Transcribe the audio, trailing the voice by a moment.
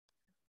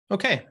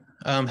Okay.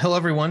 Hello,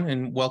 everyone,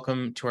 and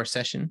welcome to our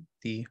session,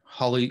 the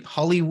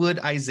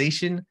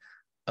Hollywood-ization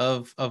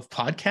of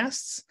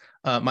podcasts.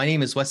 My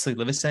name is Wesley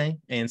Livesay,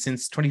 and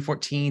since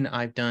 2014,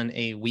 I've done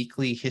a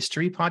weekly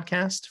history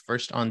podcast,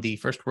 first on the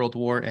First World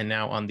War and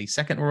now on the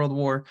Second World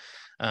War.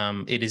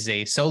 It is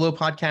a solo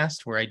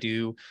podcast where I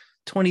do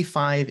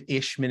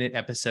 25-ish minute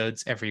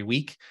episodes every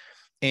week.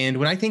 And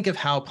when I think of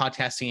how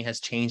podcasting has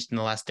changed in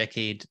the last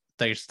decade,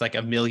 there's like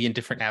a million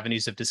different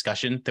avenues of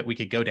discussion that we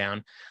could go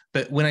down.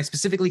 But when I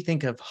specifically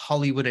think of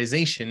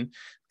Hollywoodization,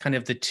 kind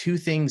of the two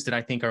things that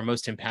I think are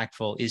most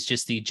impactful is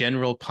just the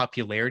general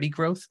popularity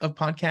growth of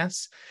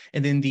podcasts,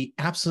 and then the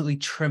absolutely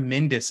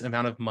tremendous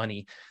amount of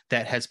money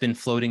that has been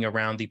floating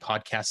around the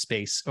podcast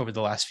space over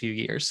the last few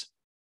years.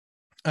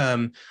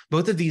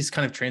 Both of these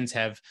kind of trends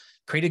have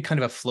created kind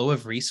of a flow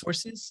of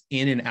resources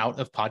in and out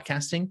of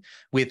podcasting,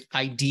 with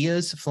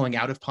ideas flowing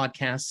out of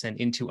podcasts and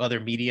into other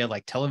media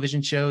like television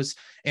shows,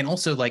 and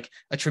also like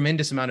a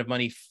tremendous amount of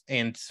money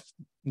and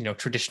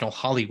traditional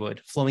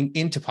Hollywood flowing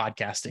into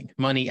podcasting.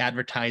 Money,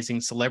 advertising,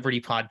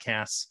 celebrity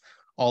podcasts,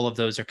 all of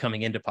those are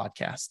coming into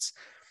podcasts.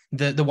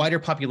 The wider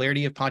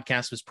popularity of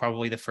podcasts was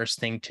probably the first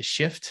thing to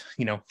shift.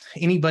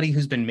 Anybody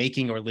who's been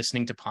making or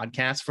listening to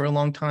podcasts for a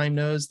long time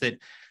knows that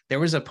there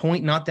was a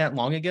point not that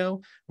long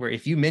ago where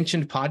if you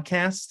mentioned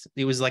podcasts,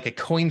 it was like a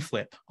coin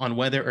flip on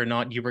whether or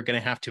not you were going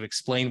to have to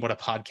explain what a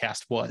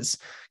podcast was,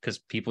 because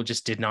people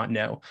just did not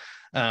know.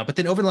 But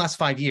then over the last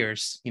 5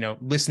 years,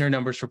 listener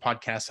numbers for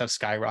podcasts have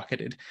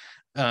skyrocketed.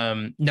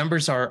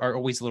 Numbers are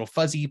always a little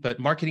fuzzy, but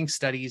marketing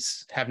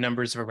studies have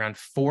numbers of around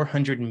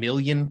 400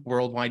 million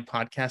worldwide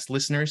podcast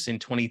listeners in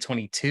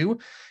 2022,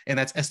 and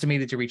that's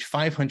estimated to reach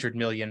 500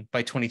 million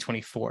by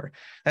 2024.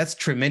 That's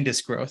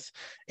tremendous growth,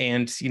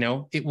 and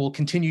it will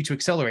continue to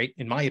accelerate,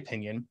 in my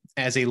opinion,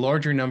 as a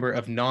larger number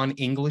of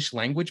non-English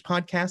language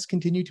podcasts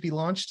continue to be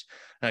launched,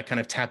 kind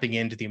of tapping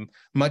into the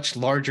much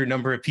larger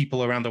number of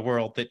people around the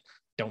world that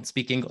don't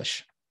speak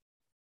English.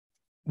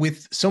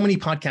 With so many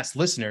podcast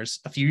listeners,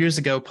 a few years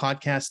ago,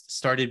 podcasts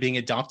started being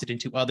adopted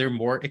into other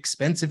more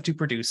expensive to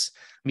produce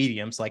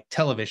mediums like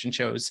television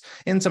shows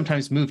and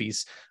sometimes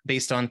movies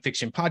based on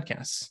fiction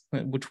podcasts,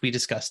 which we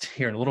discussed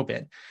here in a little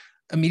bit.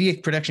 Media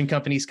production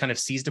companies kind of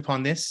seized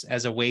upon this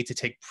as a way to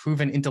take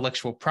proven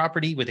intellectual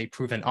property with a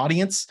proven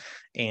audience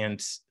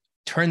and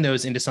turn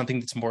those into something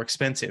that's more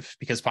expensive,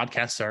 because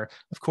podcasts are,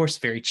 of course,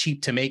 very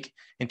cheap to make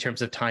in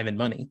terms of time and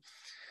money.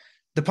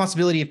 The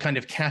possibility of kind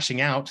of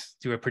cashing out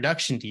through a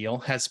production deal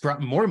has brought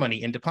more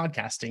money into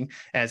podcasting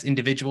as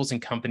individuals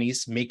and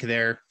companies make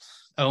their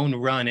own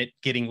run at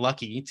getting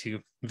lucky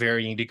to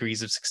varying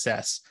degrees of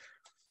success.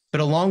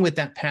 But along with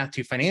that path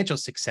to financial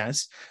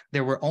success,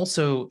 there's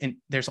also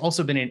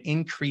been an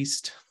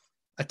increased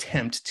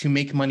attempt to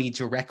make money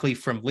directly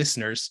from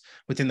listeners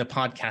within the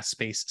podcast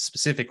space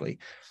specifically.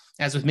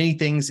 As with many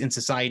things in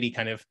society,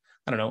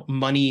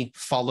 money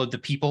followed the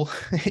people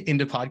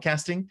into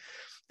podcasting.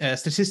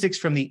 Statistics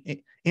from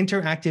the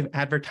Interactive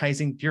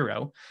Advertising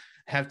Bureau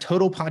have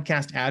total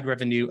podcast ad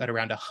revenue at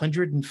around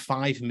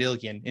 105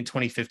 million in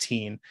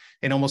 2015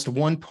 and almost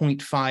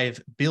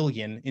 1.5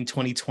 billion in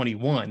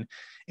 2021.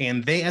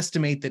 And they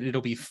estimate that it'll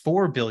be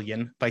 4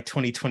 billion by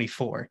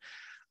 2024.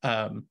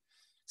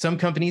 Some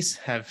companies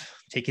have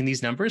taken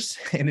these numbers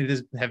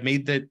and have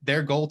made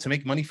their goal to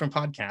make money from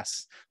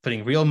podcasts,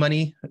 putting real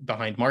money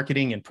behind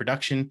marketing and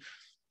production.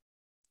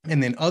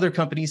 And then other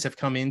companies have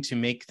come in to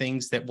make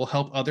things that will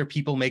help other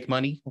people make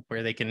money,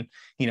 where they can,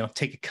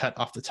 take a cut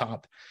off the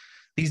top.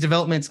 These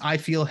developments, I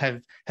feel,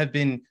 have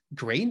been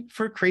great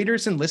for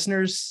creators and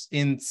listeners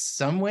in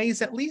some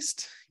ways, at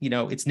least.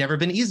 It's never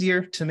been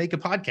easier to make a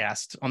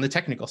podcast on the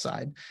technical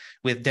side,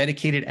 with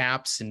dedicated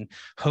apps and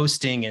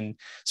hosting and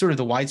sort of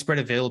the widespread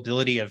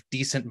availability of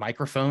decent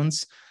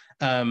microphones.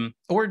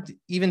 Or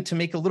even to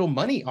make a little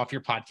money off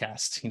your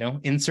podcast,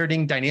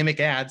 inserting dynamic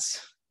ads.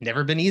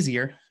 Never been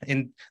easier.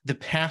 And the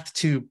path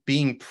to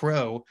being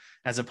pro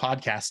as a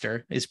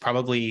podcaster is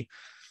probably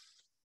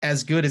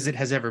as good as it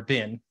has ever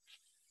been,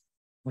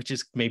 which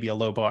is maybe a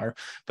low bar.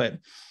 But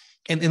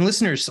and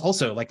listeners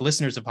also, like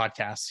listeners of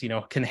podcasts,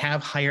 can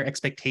have higher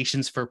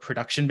expectations for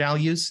production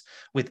values,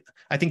 with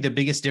I think the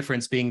biggest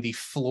difference being the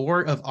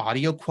floor of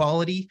audio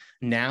quality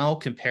now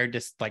compared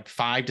to like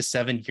 5 to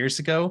 7 years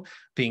ago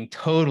being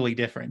totally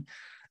different.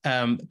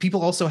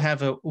 People also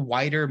have a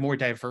wider, more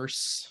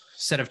diverse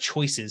set of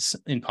choices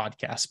in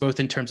podcasts, both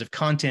in terms of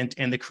content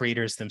and the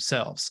creators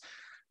themselves.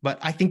 But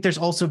I think there's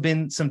also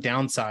been some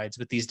downsides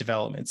with these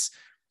developments.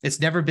 It's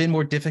never been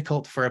more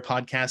difficult for a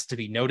podcast to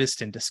be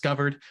noticed and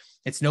discovered.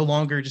 It's no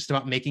longer just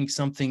about making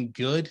something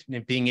good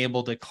and being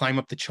able to climb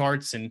up the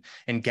charts and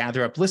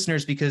gather up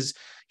listeners, because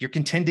you're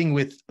contending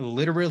with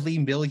literally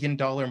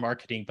million-dollar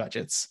marketing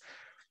budgets.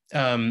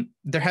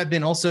 There have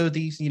been also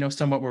these,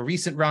 somewhat more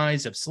recent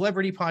rise of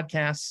celebrity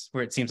podcasts,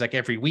 where it seems like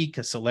every week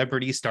a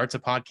celebrity starts a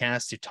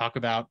podcast to talk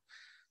about,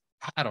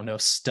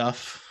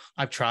 stuff.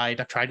 I've tried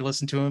to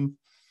listen to them.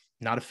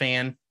 Not a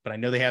fan, but I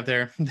know they have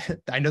their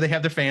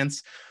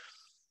fans.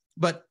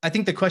 But I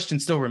think the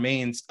question still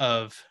remains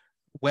of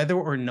whether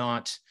or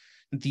not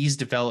these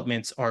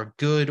developments are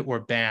good or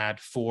bad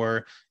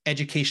for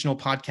educational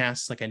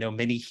podcasts, like I know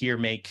many here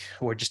make,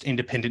 or just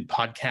independent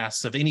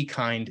podcasts of any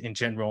kind in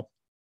general.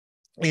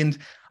 And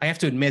I have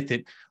to admit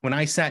that when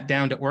I sat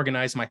down to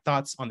organize my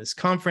thoughts on this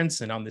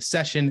conference and on this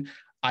session,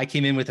 I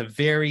came in with a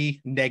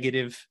very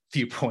negative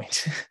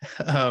viewpoint.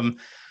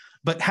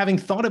 But having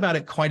thought about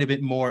it quite a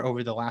bit more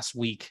over the last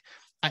week,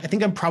 I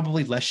think I'm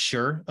probably less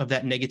sure of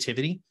that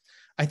negativity.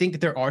 I think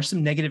that there are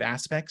some negative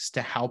aspects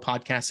to how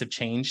podcasts have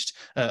changed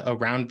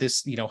around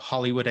this,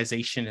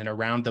 Hollywoodization and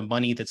around the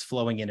money that's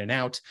flowing in and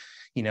out.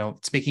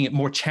 It's making it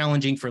more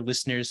challenging for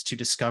listeners to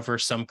discover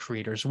some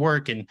creators'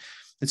 work, and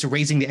it's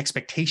raising the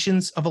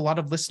expectations of a lot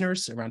of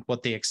listeners around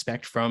what they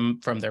expect from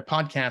their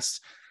podcasts.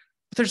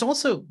 But there's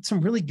also some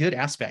really good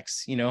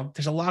aspects.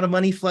 There's a lot of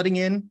money flooding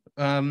in,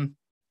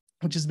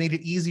 which has made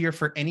it easier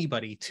for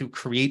anybody to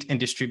create and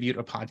distribute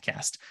a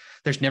podcast.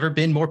 There's never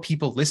been more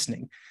people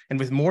listening. And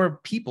with more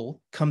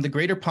people come the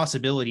greater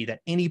possibility that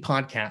any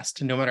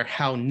podcast, no matter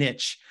how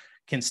niche,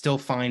 can still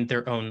find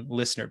their own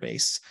listener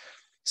base.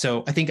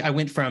 So I think I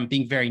went from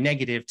being very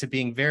negative to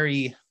being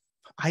very,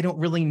 I don't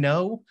really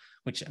know,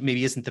 which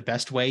maybe isn't the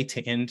best way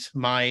to end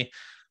my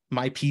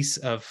piece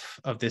of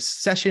this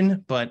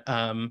session. But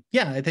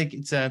I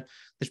think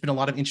there's been a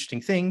lot of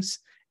interesting things.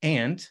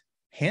 And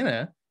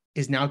Hanne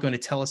is now going to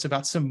tell us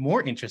about some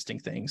more interesting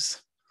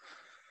things.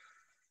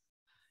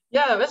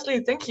 Yeah,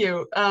 Wesley, thank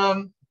you.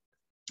 And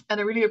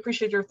I really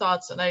appreciate your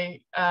thoughts. And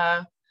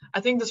I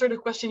think the sort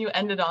of question you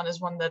ended on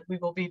is one that we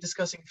will be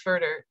discussing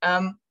further.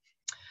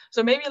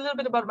 So maybe a little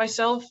bit about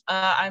myself.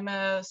 I'm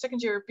a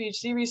second-year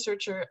PhD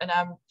researcher, and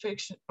I'm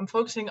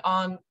focusing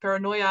on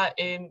paranoia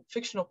in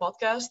fictional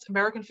podcasts,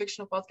 American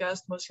fictional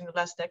podcasts, mostly in the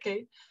last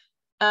decade.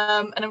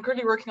 And I'm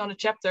currently working on a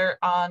chapter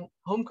on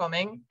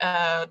Homecoming,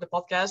 the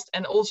podcast,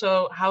 and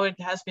also how it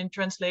has been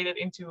translated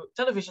into a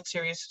television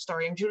series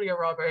starring Julia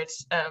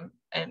Roberts. So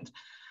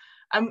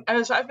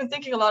I've been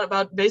thinking a lot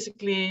about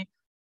basically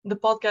the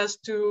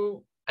podcast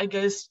to, I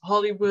guess,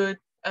 Hollywood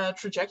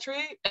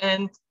trajectory.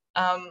 And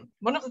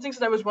one of the things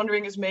that I was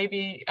wondering is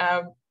maybe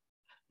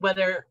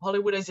whether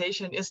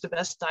Hollywoodization is the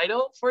best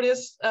title for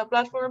this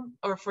platform,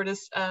 or for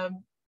this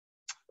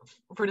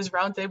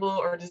roundtable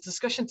or this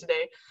discussion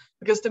today,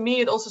 because to me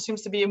it also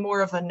seems to be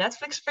more of a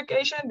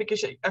Netflixification,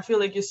 because I feel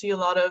like you see a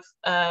lot of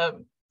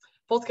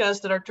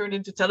podcasts that are turned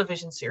into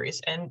television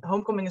series, and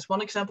Homecoming is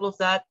one example of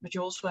that. But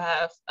you also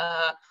have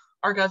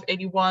Archive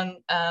 81,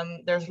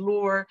 there's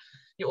Lore.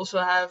 You also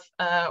have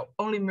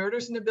Only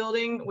Murders in the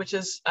Building, which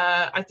is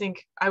I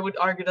think I would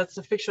argue that's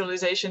the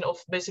fictionalization of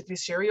basically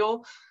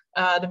Serial.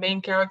 The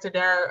main character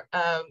there,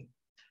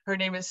 her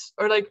name is,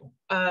 or like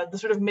the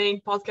sort of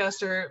main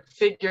podcaster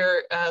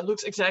figure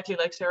looks exactly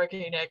like Sarah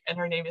Koenig, and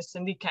her name is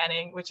Cindy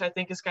Canning, which I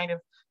think is kind of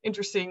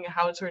interesting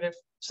how it sort of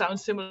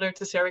sounds similar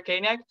to Sarah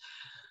Koenig.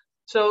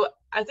 So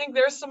I think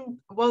there's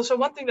so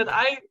one thing that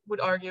I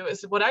would argue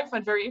is what I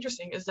find very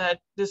interesting is that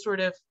this sort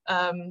of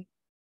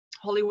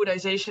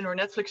Hollywoodization or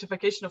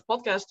Netflixification of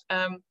podcasts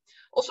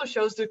also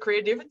shows the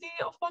creativity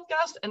of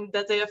podcasts, and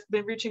that they have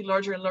been reaching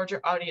larger and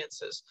larger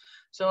audiences.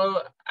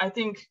 So I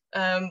think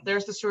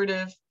there's this sort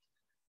of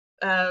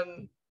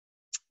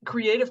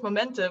creative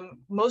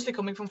momentum mostly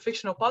coming from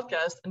fictional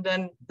podcasts, and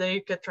then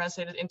they get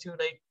translated into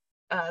like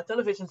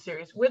television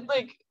series with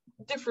like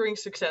differing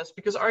success,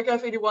 because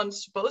Archive 81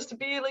 is supposed to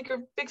be like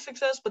a big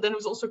success, but then it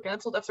was also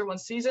canceled after one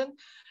season,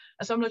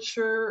 and so I'm not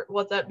sure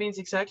what that means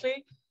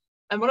exactly.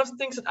 And one of the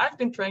things that I've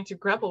been trying to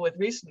grapple with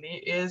recently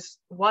is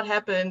what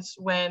happens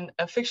when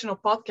a fictional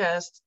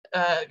podcast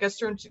gets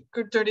turned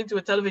into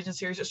a television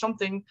series or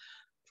something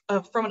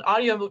from an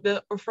audio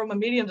or from a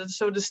medium that's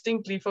so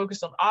distinctly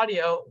focused on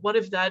audio. What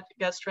if that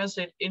gets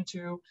translated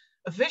into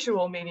a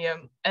visual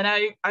medium? And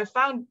I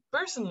found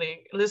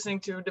personally, listening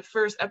to the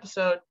first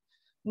episode,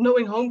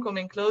 knowing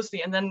Homecoming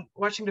closely, and then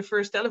watching the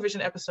first television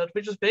episode,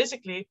 which was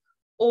basically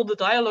all the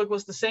dialogue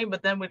was the same,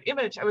 but then with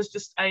image,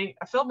 I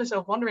felt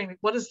myself wondering, like,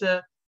 what is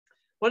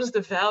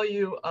the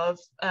value of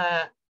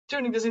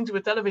turning this into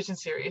a television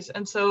series?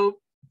 And so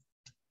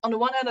on the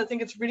one hand, I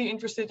think it's really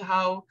interesting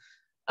how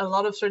a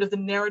lot of sort of the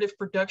narrative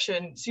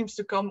production seems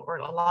to come,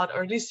 or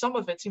at least some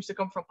of it seems to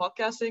come from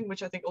podcasting,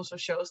 which I think also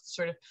shows the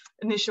sort of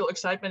initial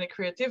excitement and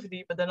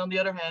creativity. But then on the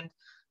other hand,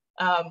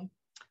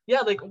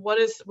 like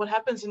what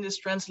happens in this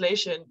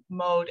translation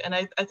mode? And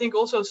I think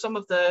also some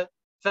of the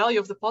value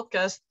of the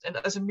podcast and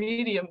as a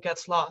medium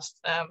gets lost,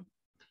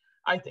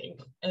 I think.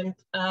 And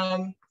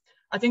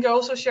I think I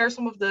also share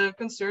some of the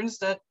concerns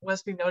that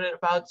Wesley noted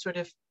about sort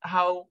of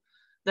how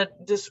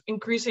that this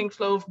increasing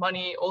flow of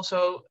money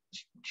also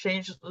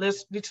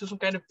leads to some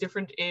kind of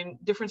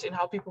difference in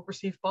how people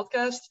perceive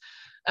podcasts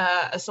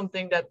as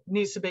something that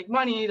needs to make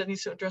money, that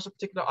needs to address a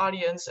particular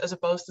audience, as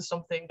opposed to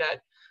something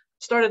that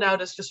started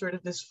out as just sort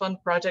of this fun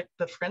project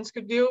that friends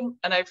could do.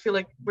 And I feel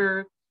like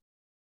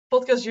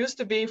podcasts used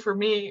to be, for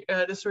me,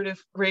 this sort of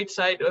great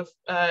side of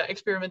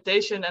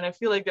experimentation, and I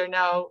feel like they're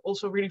now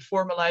also really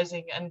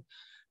formalizing, and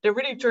they're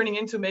really turning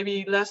into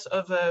maybe less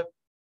of a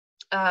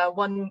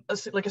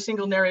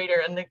single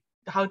narrator and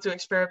how to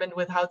experiment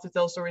with how to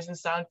tell stories in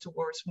sound,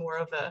 towards more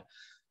of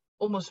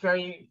almost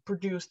very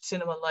produced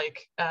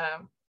cinema-like,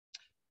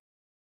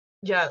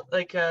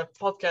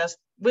 podcast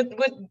with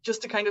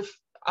just the kind of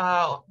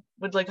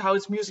with like how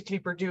it's musically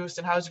produced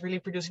and how it's really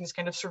producing this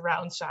kind of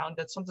surround sound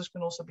that sometimes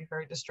can also be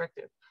very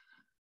destructive.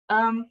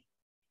 And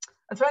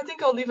so I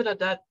think I'll leave it at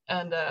that,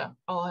 and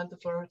I'll hand the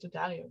floor over to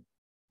Dario.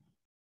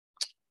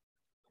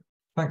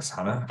 Thanks,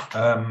 Hanne.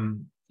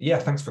 Yeah,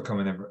 thanks for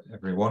coming,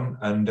 everyone.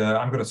 And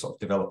I'm going to sort of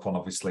develop on,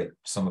 obviously,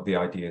 some of the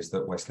ideas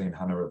that Wesley and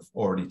Hanne have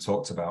already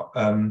talked about.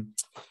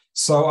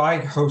 So I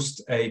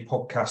host a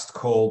podcast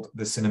called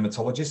The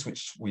Cinematologist,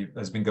 which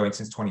has been going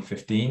since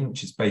 2015,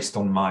 which is based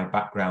on my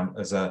background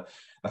as a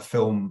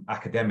film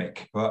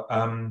academic. But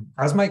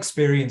as my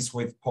experience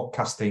with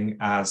podcasting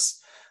as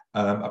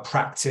a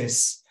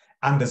practice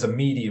and as a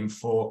medium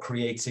for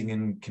creating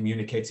and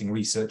communicating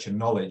research and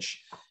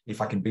knowledge, if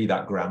I can be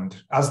that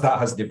grand, as that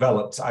has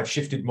developed, I've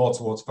shifted more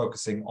towards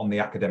focusing on the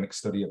academic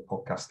study of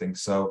podcasting.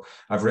 So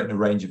I've written a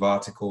range of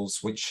articles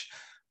which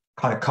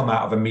kind of come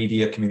out of a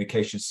media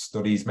communications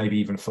studies, maybe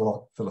even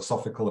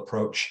philosophical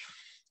approach.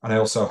 And I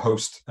also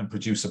host and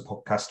produce a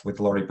podcast with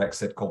Laurie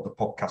Beckstead called the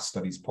Podcast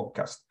Studies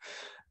Podcast.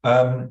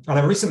 And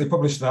I recently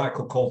published an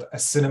article called A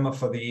Cinema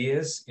for the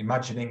Ears,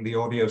 Imagining the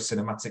Audio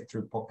Cinematic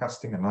Through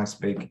Podcasting, a nice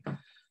big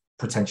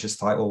pretentious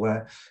title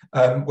there,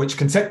 which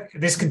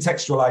this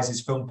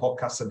contextualizes film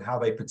podcasts and how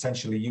they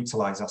potentially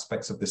utilize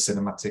aspects of the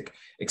cinematic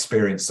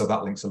experience. So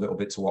that links a little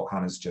bit to what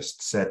Hanne's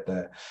just said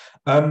there.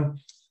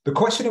 The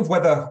question of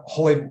whether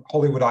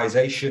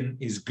Hollywoodization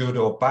is good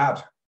or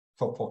bad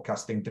for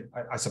podcasting,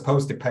 I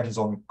suppose, depends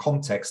on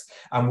context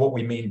and what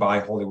we mean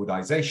by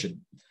Hollywoodization.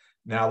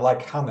 Now,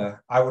 like Hanne,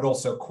 I would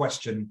also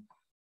question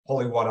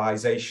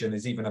Hollywoodization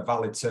is even a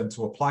valid term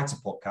to apply to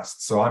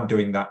podcasts. So I'm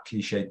doing that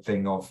cliched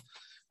thing of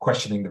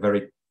questioning the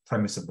very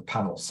premise of the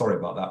panel. Sorry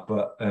about that,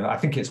 but I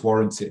think it's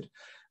warranted.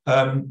 But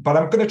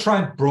I'm going to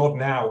try and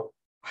broaden out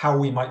how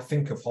we might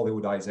think of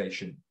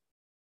Hollywoodization.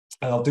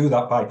 And I'll do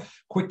that by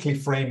quickly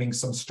framing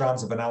some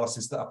strands of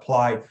analysis that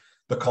apply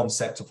the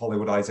concept of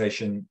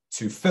Hollywoodization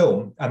to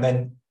film, and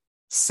then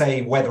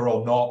say whether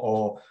or not,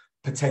 or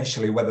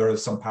potentially whether there are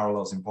some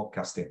parallels in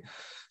podcasting.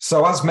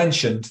 So as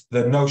mentioned,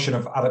 the notion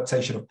of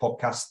adaptation of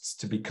podcasts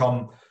to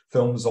become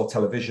films or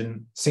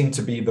television seem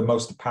to be the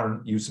most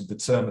apparent use of the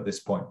term at this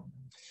point.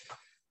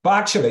 But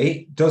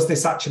actually, does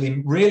this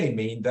actually really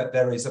mean that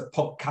there is a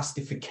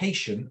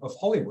podcastification of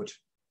Hollywood?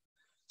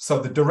 So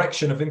the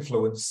direction of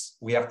influence,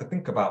 we have to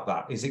think about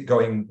that. Is it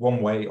going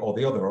one way or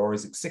the other, or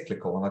is it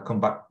cyclical? And I'll come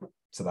back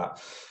to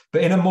that.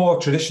 But in a more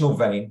traditional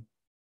vein,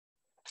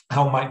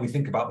 how might we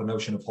think about the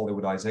notion of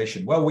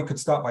Hollywoodization? Well, we could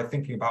start by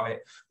thinking about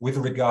it with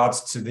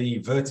regards to the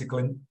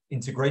vertical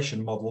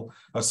integration model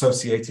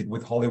associated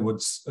with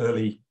Hollywood's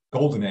early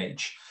golden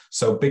age.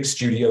 So big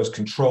studios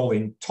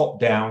controlling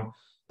top-down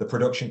the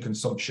production,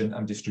 consumption,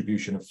 and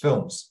distribution of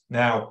films.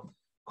 Now,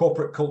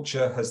 corporate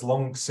culture has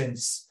long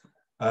since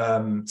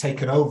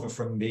taken over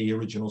from the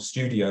original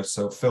studio.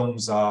 So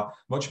films are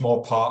much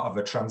more part of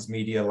a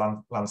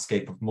transmedia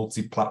landscape of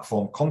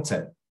multi-platform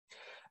content.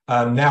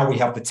 Now we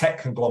have the tech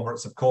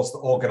conglomerates, of course, that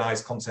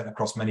organize content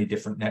across many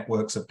different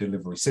networks of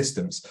delivery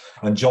systems.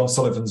 And John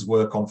Sullivan's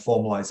work on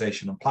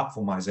formalization and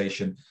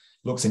platformization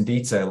looks in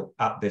detail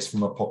at this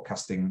from a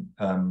podcasting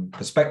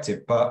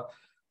perspective. But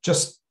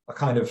just a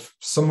kind of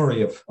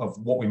summary of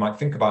what we might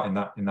think about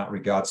in that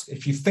regards.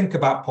 If you think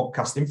about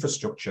podcast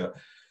infrastructure,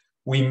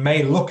 we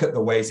may look at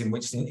the ways in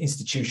which the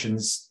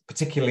institutions,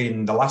 particularly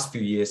in the last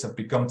few years, have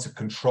begun to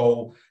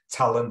control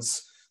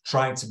talents,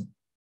 trying to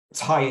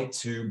tie it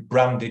to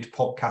branded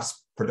podcast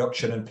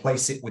production and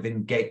place it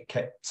within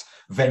gate-kept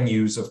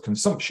venues of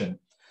consumption.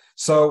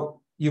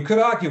 So you could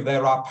argue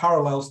there are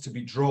parallels to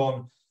be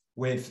drawn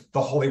with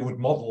the Hollywood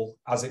model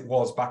as it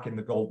was back in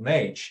the golden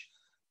age.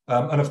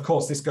 And of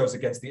course, this goes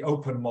against the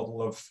open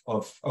model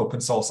of open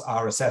source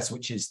RSS,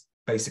 which is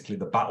basically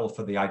the battle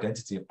for the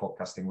identity of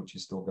podcasting, which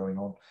is still going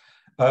on.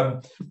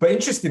 But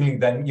interestingly,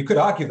 then, you could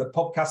argue that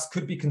podcasts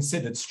could be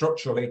considered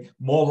structurally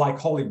more like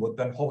Hollywood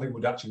than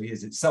Hollywood actually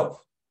is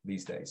itself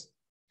these days.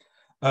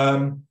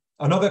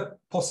 Another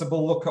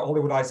possible look at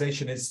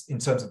Hollywoodization is in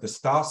terms of the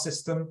star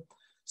system.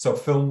 So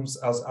films,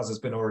 as has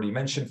been already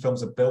mentioned,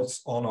 films are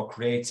built on or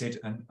created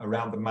and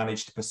around the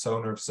managed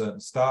persona of certain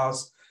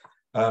stars.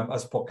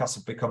 As podcasts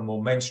have become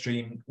more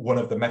mainstream, one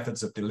of the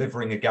methods of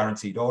delivering a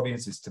guaranteed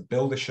audience is to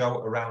build a show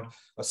around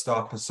a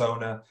star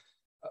persona.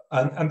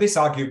 And this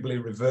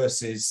arguably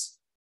reverses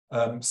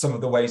some of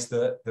the ways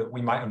that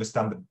we might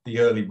understand the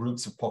early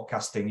roots of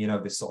podcasting, you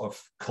know, this sort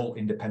of cult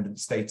independent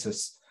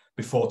status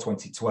before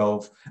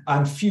 2012.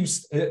 And few,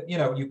 you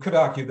know, you could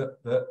argue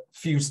that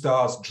few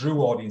stars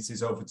drew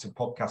audiences over to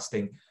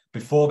podcasting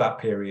before that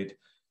period.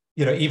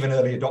 You know, even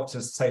early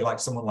adopters, say like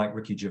someone like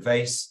Ricky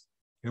Gervais,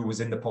 who was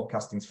in the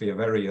podcasting sphere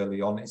very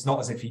early on. It's not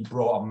as if he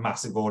brought a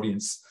massive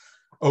audience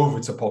over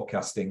to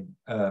podcasting.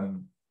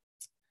 And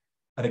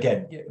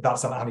again,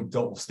 that's an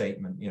anecdotal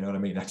statement, you know what I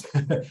mean?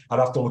 I'd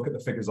have to look at the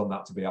figures on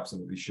that to be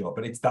absolutely sure,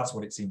 but that's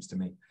what it seems to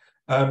me.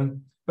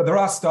 But there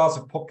are stars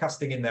of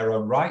podcasting in their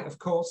own right, of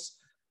course.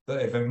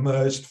 that have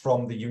emerged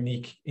from the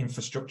unique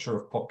infrastructure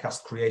of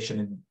podcast creation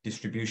and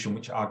distribution,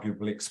 which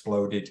arguably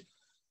exploded,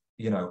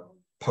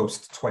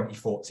 post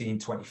 2014,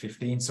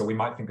 2015. So we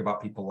might think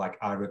about people like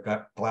Ira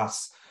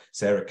Glass,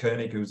 Sarah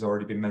Koenig, who's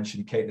already been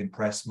mentioned, Caitlin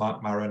Press,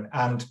 Mark Maron,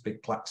 and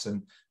Big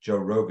Claxon, Joe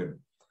Rogan.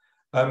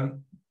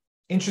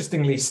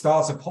 Interestingly,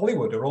 stars of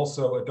Hollywood are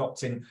also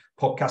adopting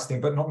podcasting,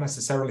 but not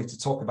necessarily to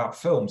talk about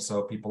film.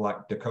 So people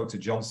like Dakota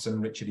Johnson,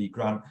 Richard E.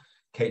 Grant,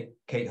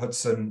 Kate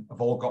Hudson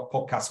have all got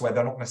podcasts where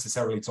they're not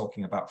necessarily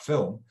talking about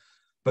film,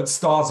 but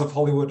stars of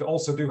Hollywood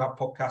also do have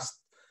podcasts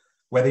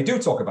where they do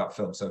talk about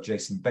film. So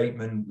Jason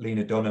Bateman,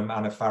 Lena Dunham,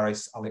 Anna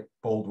Faris, Alec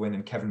Baldwin,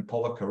 and Kevin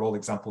Pollak are all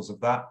examples of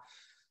that.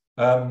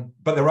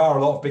 But there are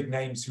a lot of big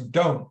names who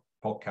don't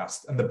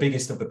podcast, and the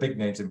biggest of the big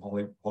names in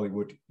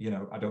Hollywood,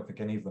 I don't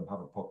think any of them have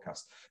a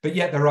podcast. But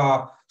yet there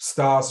are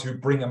stars who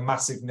bring a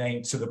massive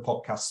name to the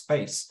podcast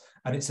space,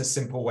 and it's a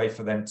simple way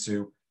for them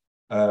to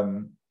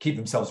keep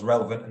themselves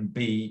relevant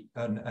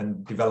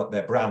and develop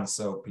their brands.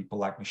 So people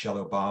like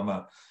Michelle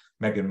Obama,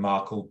 Meghan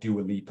Markle,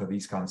 Dua Lipa,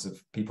 these kinds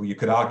of people, you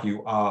could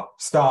argue, are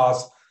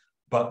stars,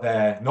 but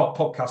they're not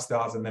podcast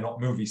stars and they're not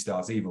movie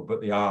stars either,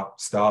 but they are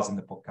stars in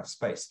the podcast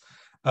space.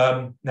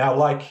 Now,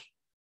 like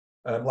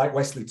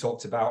Wesley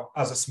talked about,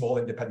 as a small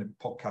independent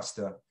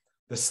podcaster,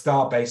 the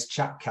star-based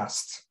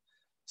chatcast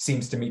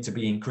seems to me to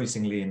be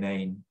increasingly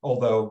inane.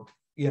 Although,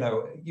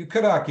 you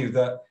could argue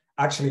that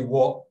actually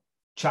what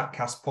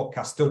Chatcast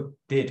podcast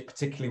did,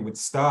 particularly with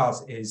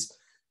stars, is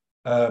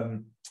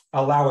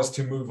allow us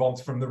to move on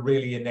from the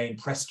really inane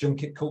press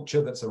junket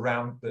culture that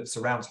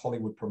surrounds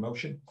Hollywood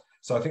promotion.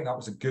 So I think that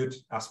was a good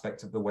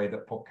aspect of the way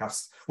that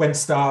podcasts,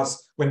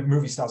 when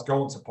movie stars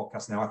go onto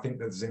podcasts now, I think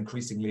there's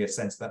increasingly a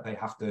sense that they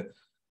have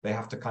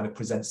to kind of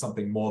present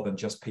something more than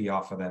just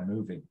PR for their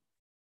movie.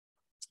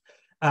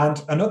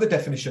 And another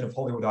definition of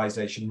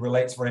Hollywoodization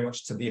relates very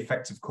much to the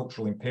effect of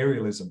cultural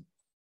imperialism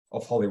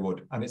of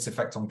Hollywood and its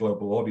effect on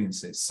global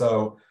audiences.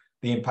 So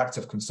the impact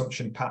of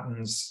consumption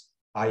patterns,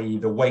 i.e.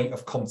 the weight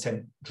of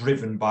content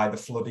driven by the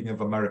flooding of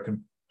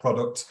American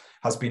product,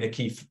 has been a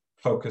key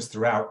focus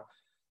throughout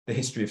the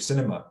history of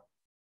cinema.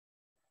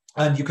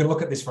 And you can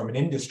look at this from an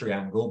industry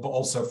angle, but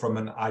also from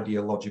an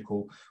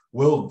ideological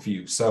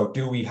worldview. So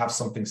do we have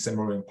something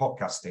similar in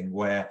podcasting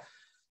where,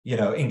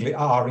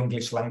 are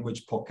English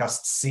language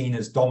podcasts seen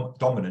as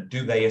dominant?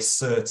 Do they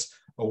assert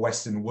a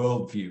Western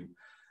worldview?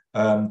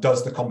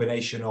 Does the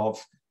combination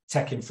of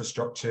tech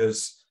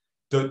infrastructures,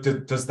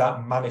 does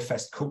that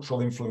manifest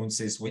cultural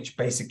influences which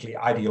basically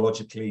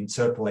ideologically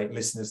interpolate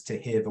listeners to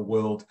hear the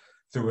world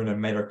through an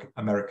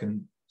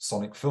American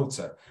sonic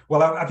filter?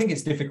 Well, I think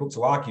it's difficult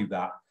to argue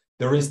that.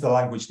 There is the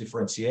language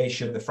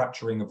differentiation, the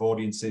fracturing of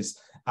audiences,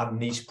 and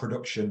niche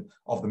production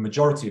of the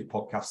majority of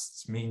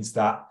podcasts means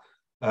that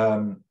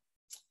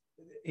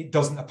it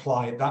doesn't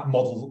apply, that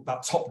model,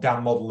 that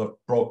top-down model of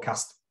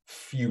broadcast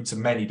few to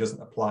many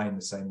doesn't apply in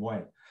the same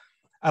way.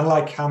 And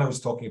like Hanne was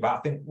talking about,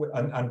 I think,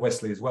 and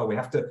Wesley as well, we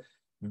have to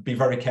be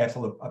very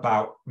careful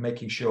about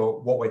making sure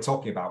what we're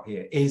talking about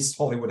here. Is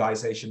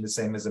Hollywoodization the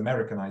same as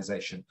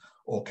Americanization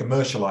or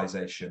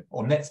commercialization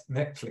or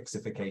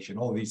Netflixification?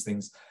 All of these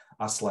things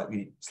are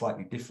slightly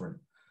different.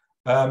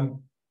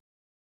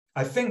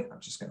 I think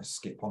I'm just going to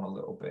skip on a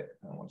little bit.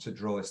 I want to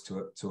draw this to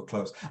a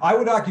close. I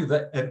would argue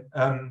that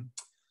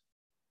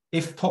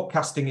if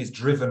podcasting is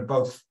driven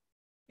both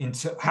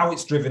into how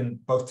it's driven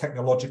both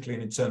technologically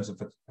and in terms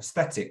of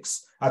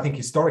aesthetics, I think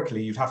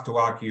historically you'd have to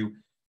argue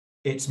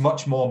it's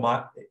much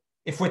more,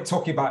 if we're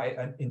talking about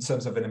it in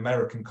terms of an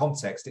American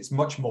context, it's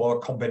much more a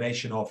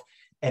combination of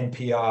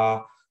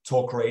NPR,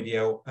 talk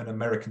radio, and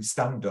American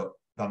stand-up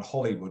than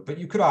Hollywood. But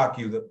you could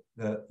argue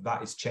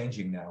that is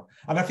changing now.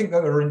 And I think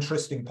that there are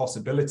interesting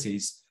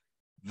possibilities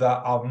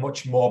that are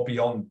much more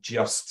beyond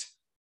just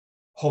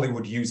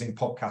Hollywood using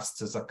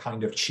podcasts as a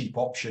kind of cheap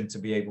option to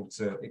be able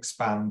to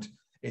expand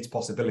its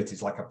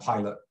possibilities, like a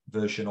pilot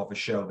version of a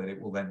show that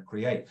it will then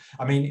create.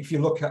 I mean, if you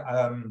look at,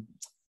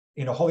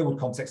 in a Hollywood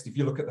context, if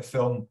you look at the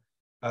film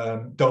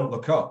Don't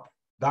Look Up,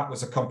 that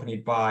was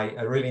accompanied by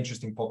a really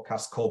interesting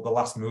podcast called The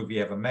Last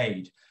Movie Ever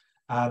Made.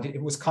 And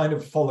it was kind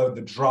of followed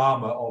the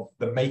drama of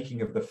the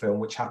making of the film,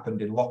 which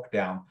happened in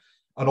lockdown,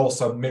 and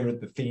also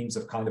mirrored the themes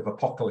of kind of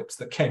apocalypse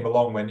that came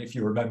along when, if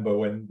you remember,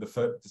 when the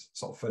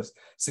first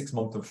 6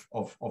 months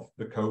of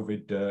the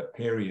COVID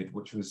period,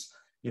 which was,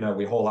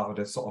 we all had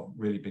a sort of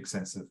really big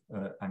sense of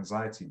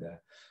anxiety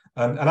there.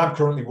 And I'm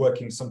currently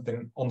working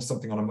on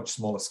something on a much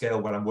smaller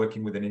scale, where I'm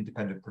working with an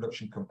independent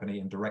production company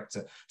and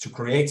director to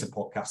create a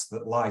podcast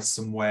that lies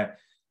somewhere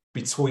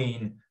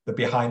between the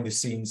behind the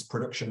scenes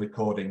production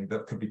recording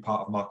that could be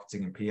part of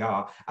marketing and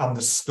PR and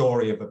the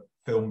story of a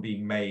film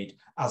being made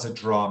as a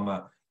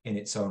drama in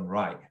its own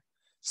right.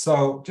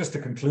 So just to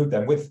conclude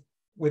then,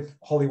 with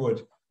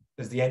Hollywood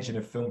as the engine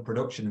of film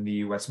production in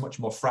the US, much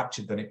more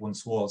fractured than it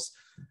once was,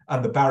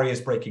 and the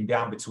barriers breaking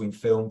down between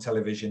film,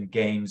 television,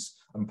 games,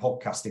 and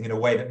podcasting in a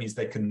way that means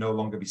they can no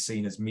longer be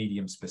seen as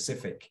medium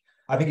specific.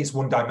 I think it's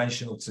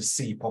one-dimensional to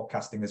see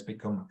podcasting as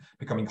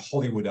becoming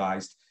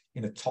Hollywoodized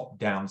in a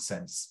top-down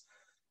sense.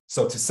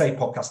 So to say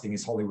podcasting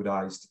is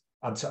Hollywoodized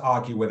and to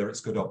argue whether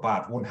it's good or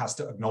bad. One has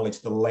to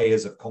acknowledge the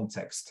layers of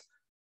context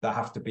that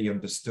have to be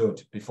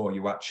understood before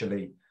you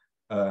actually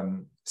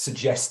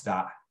suggest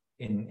that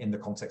in the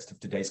context of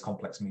today's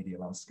complex media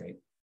landscape.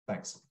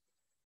 Thanks.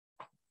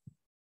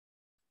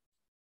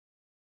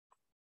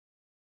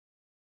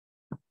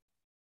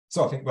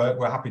 So I think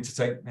we're happy to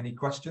take any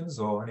questions,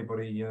 or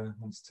anybody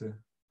wants to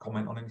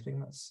comment on anything.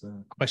 That's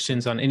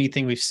questions on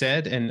anything we've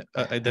said, and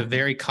the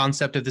very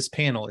concept of this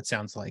panel. It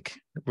sounds like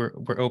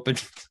we're open.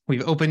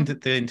 We've opened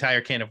the entire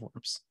can of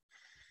worms.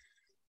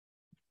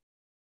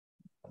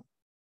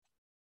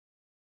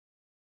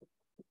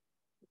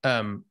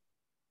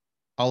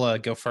 I'll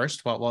go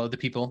first while other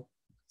people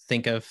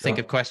think of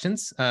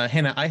questions.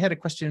 Hanne, I had a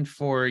question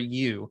for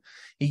you.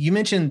 You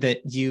mentioned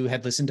that you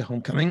had listened to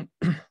Homecoming,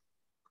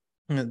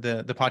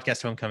 the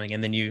podcast Homecoming,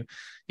 and then you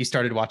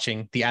started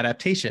watching the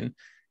adaptation,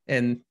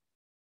 and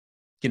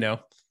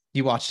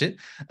you watched it.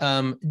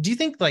 Do you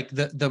think like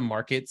the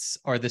markets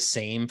are the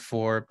same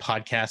for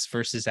podcasts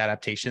versus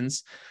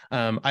adaptations?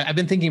 I've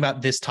been thinking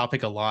about this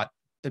topic a lot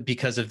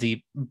because of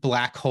the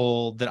black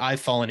hole that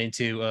I've fallen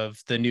into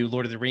of the new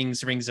Lord of the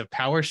Rings of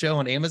Power show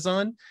on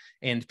Amazon,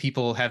 and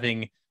people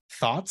having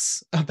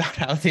thoughts about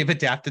how they've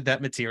adapted that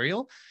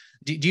material.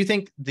 Do you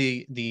think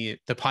the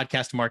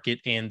podcast market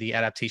and the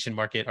adaptation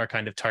market are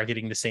kind of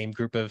targeting the same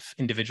group of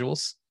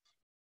individuals?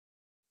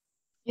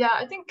 Yeah,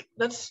 I think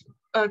that's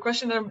a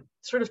question that I'm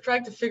sort of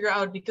trying to figure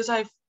out, because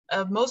I've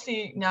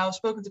mostly now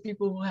spoken to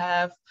people who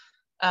have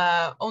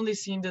only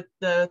seen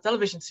the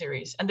television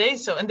series, and they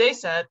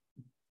said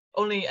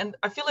only, and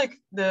I feel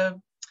like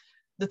the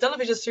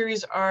television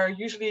series are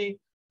usually,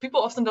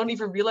 people often don't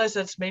even realize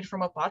that it's made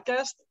from a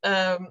podcast,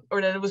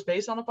 or that it was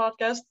based on a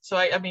podcast. So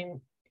I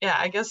mean, yeah,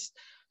 I guess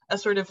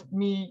as sort of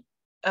me,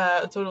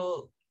 a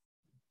total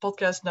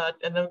podcast nut,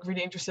 and I'm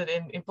really interested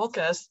in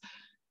podcasts,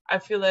 I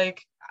feel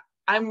like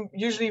I'm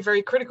usually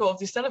very critical of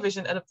these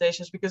television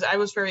adaptations, because I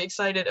was very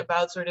excited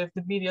about sort of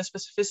the media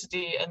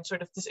specificity and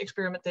sort of this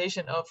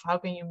experimentation of how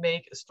can you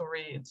make a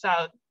story in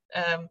sound,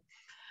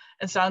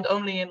 and sound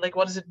only, and like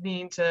what does it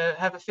mean to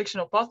have a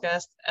fictional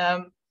podcast.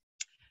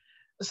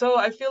 So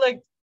I feel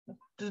like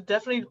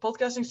definitely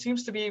podcasting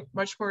seems to be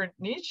much more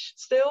niche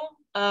still.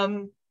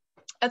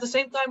 At the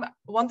same time,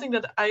 one thing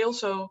that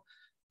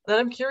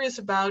I'm curious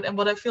about, and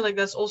what I feel like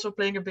that's also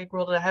playing a big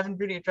role that I haven't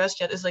really addressed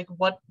yet, is like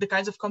what the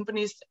kinds of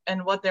companies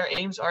and what their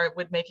aims are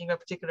with making a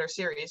particular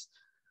series.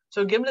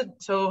 So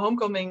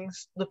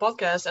Homecomings, the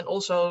podcast, and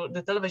also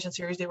the television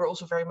series, they were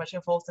also very much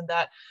involved in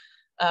that.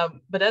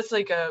 But that's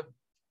like a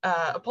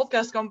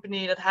podcast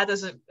company that had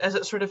as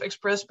a sort of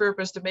express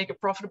purpose to make a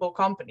profitable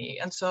company.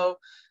 And so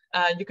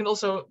you can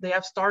also, they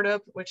have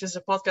Startup, which is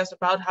a podcast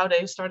about how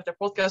they started their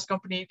podcast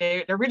company.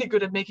 They're really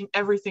good at making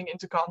everything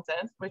into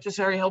content, which is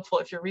very helpful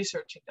if you're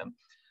researching them.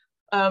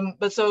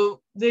 But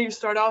so they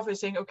start off by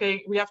saying,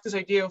 okay, we have this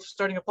idea of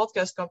starting a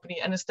podcast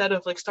company, and instead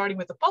of like starting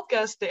with the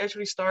podcast, they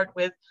actually start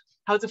with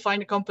how to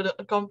find a company,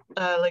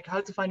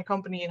 how to find a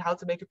company and how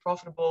to make it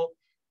profitable,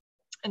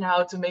 and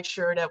how to make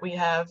sure that we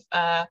have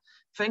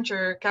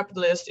venture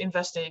capitalists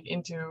investing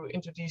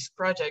into these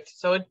projects.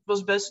 So it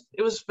was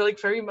like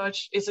very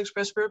much its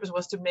express purpose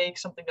was to make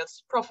something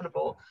that's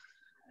profitable.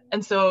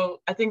 And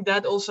so I think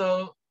that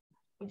also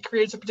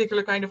creates a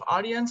particular kind of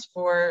audience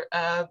for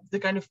the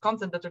kind of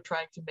content that they're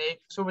trying to make.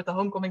 So with the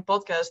Homecoming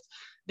podcast,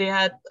 they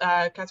had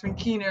Catherine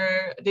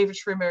Keener, David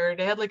Schwimmer,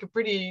 they had like a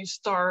pretty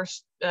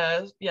stars,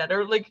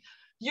 they're like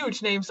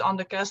huge names on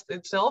the cast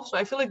itself. So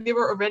I feel like they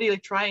were already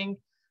like trying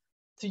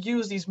to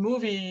use these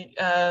movie,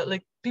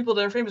 like people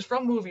that are famous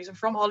from movies and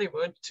from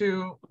Hollywood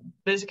to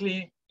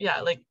basically,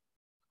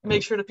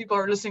 make sure that people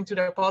are listening to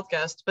their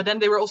podcast. But then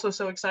they were also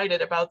so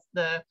excited about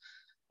the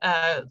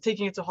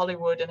taking it to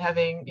Hollywood and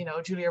having,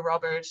 Julia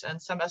Roberts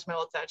and Sam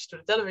Esmail attached to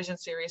the television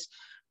series.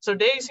 So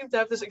they seem to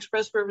have this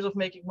express purpose of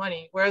making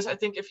money. Whereas I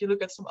think if you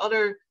look at some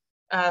other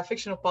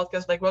fictional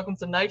podcasts like Welcome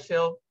to Night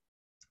Vale,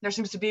 there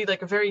seems to be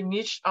like a very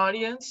niche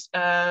audience.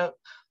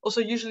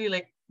 Also usually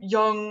like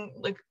young,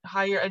 like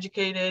higher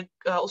educated,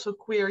 also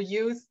queer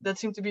youth that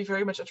seem to be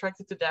very much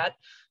attracted to that.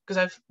 Because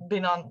I've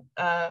been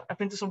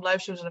to some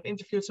live shows and I've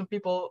interviewed some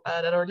people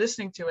that are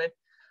listening to it.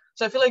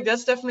 So I feel like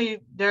that's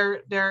definitely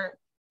their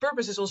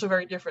purpose is also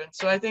very different.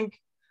 So I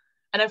think,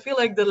 and I feel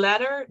like the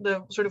latter,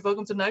 the sort of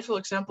Welcome to Night Vale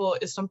example,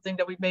 is something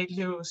that we may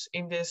lose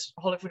in this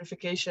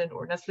Hollywoodification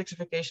or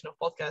Netflixification of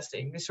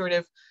podcasting. This sort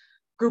of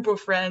group of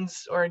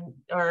friends or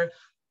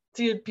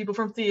people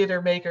from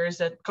theater makers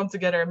that come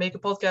together and make a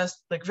podcast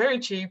like very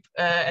cheap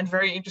and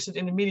very interested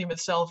in the medium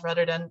itself,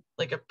 rather than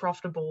like a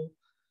profitable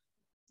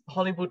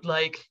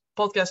Hollywood-like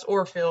podcast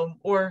or film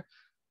or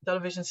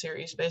television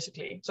series,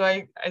 basically. So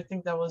I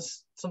think that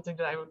was something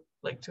that I would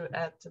like to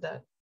add to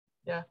that.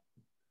 Yeah.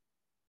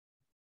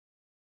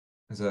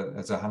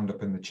 There's a hand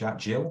up in the chat,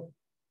 Jill.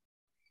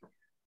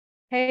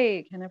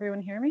 Hey, can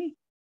everyone hear me?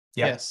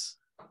 Yes.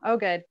 Oh,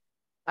 good.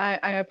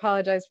 I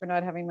apologize for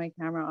not having my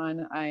camera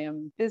on. I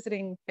am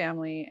visiting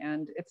family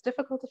and it's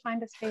difficult to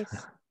find a space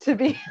to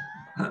be,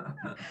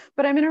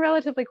 but I'm in a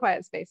relatively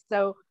quiet space.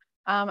 So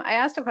I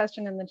asked a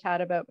question in the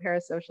chat about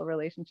parasocial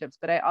relationships,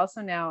 but I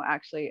also now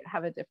actually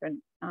have a different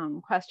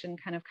question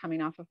kind of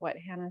coming off of what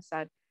Hanne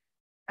said.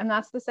 And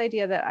that's this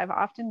idea that I've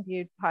often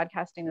viewed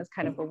podcasting as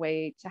kind of a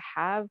way to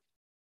have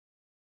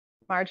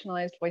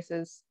marginalized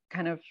voices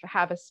kind of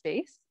have a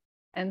space.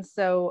 And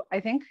so I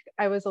think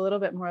I was a little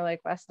bit more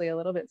like Wesley, a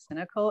little bit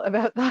cynical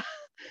about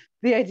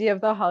the idea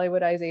of the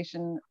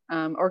Hollywoodization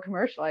or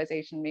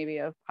commercialization maybe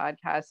of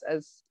podcasts,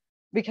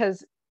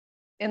 because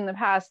in the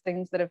past,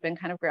 things that have been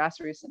kind of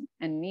grassroots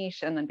and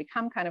niche and then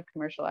become kind of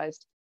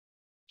commercialized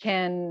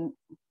can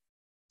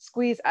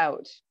squeeze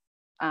out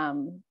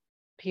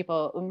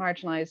people,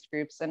 marginalized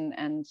groups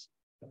and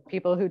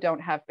people who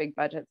don't have big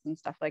budgets and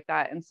stuff like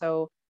that. And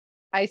so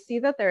I see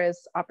that there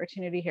is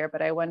opportunity here,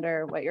 but I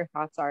wonder what your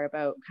thoughts are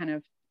about kind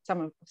of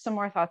some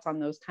more thoughts on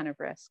those kind of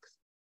risks.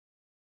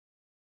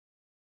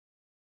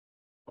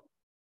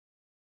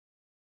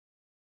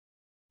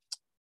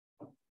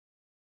 Do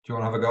you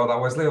want to have a go at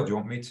that, Wesley, or do you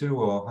want me to,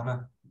 or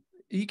Hanne?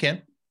 You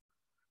can.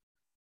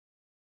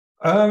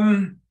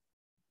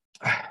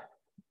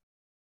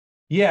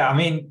 Yeah, I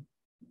mean,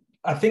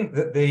 I think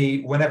that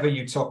whenever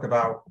you talk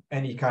about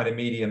any kind of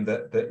medium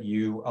that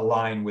you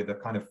align with a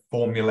kind of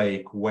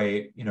formulaic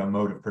way,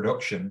 mode of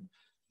production,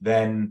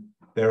 then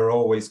there are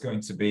always going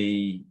to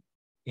be,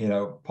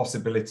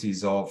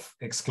 possibilities of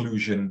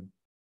exclusion,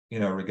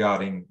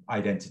 regarding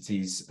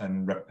identities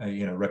and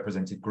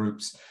represented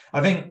groups.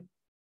 I think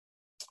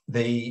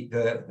the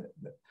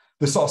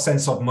sort of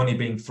sense of money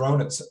being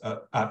thrown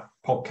at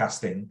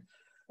podcasting.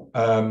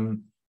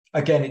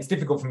 Again, it's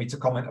difficult for me to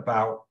comment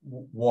about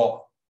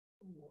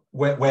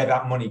where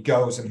that money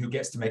goes and who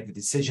gets to make the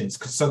decisions.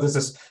 So there's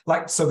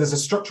a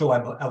structural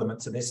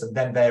element to this, and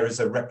then there is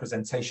a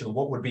representation of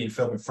what would be in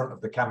film in front of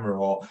the camera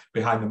or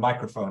behind the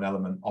microphone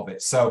element of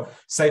it. So,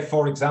 say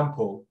for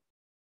example,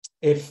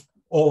 if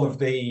all of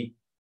the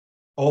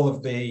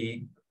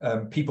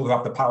people who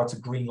have the power to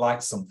green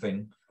light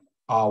something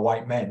are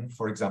white men,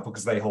 for example,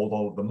 because they hold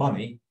all of the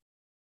money,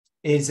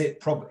 is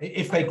it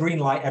if they green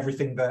light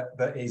everything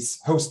that is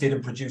hosted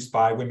and produced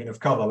by women of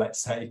color,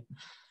 let's say,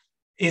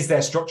 is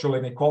there structural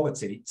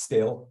inequality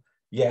still?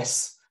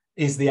 Yes.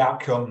 Is the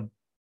outcome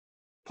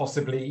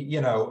possibly,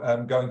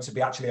 going to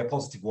be actually a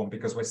positive one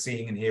because we're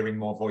seeing and hearing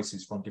more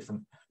voices from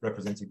different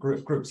represented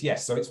groups?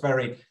 Yes. So it's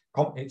there's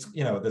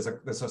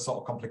a sort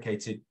of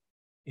complicated,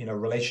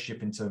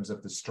 relationship in terms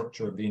of the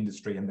structure of the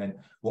industry and then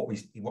what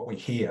we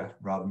hear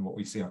rather than what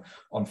we see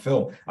on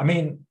film. I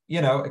mean,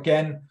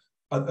 again,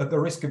 at the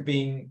risk of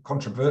being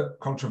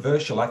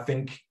controversial, I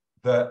think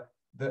that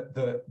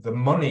the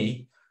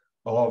money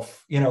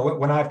of,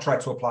 when I've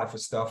tried to apply for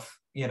stuff,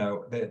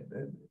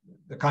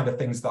 the kind of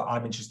things that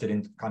I'm interested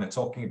in kind of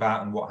talking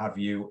about and what have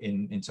you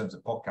in terms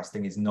of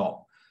podcasting is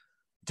not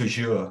du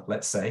jour,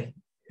 let's say.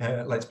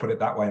 Let's put it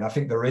that way. And I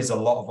think there is a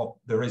lot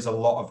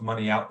of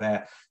money out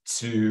there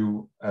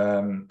to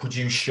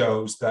produce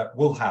shows that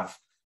will have,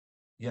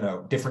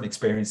 different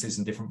experiences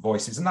and different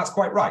voices, and that's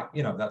quite right.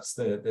 That's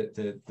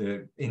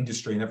the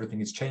industry, and everything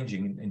is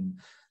changing in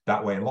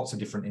that way, and lots of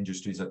different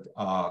industries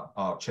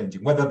are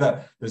changing.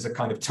 Whether there's a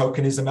kind of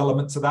tokenism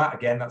element to that,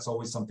 again, that's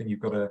always something you've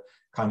got to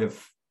kind of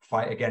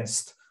fight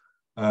against.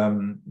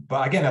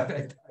 But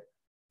again,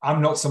 I'm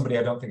not somebody,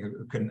 I don't think,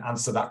 who can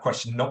answer that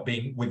question, not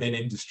being within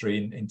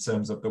industry in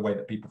terms of the way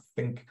that people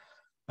think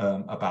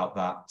about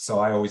that. So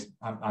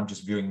I'm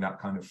just viewing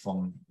that kind of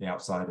from the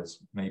outside as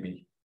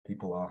maybe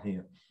people are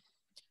here.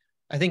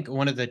 I think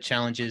one of the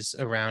challenges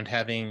around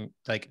having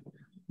like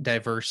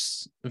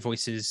diverse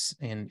voices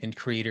and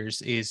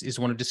creators is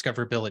one of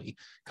discoverability,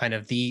 kind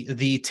of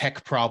the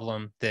tech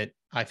problem that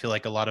I feel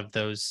like a lot of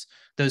those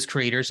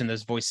creators and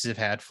those voices have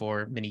had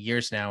for many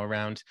years now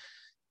around.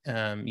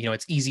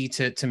 It's easy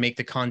to make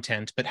the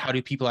content, but how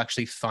do people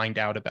actually find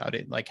out about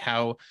it? Like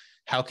how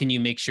can you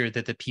make sure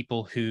that the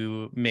people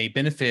who may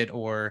benefit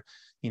or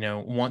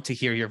want to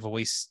hear your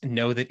voice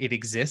know that it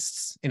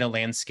exists in a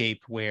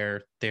landscape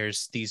where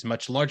there's these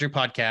much larger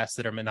podcasts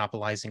that are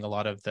monopolizing a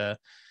lot of the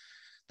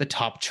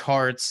top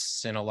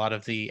charts and a lot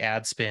of the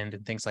ad spend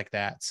and things like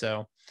that.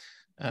 So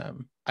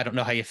I don't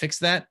know how you fix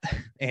that.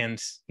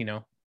 And,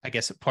 I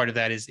guess part of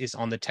that is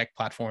on the tech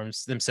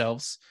platforms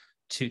themselves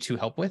to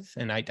help with.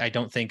 And I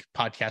don't think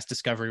podcast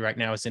discovery right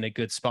now is in a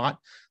good spot.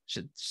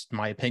 It's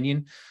my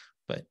opinion,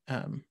 but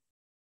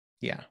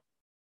yeah.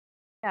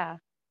 Yeah.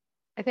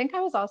 I think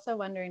I was also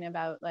wondering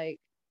about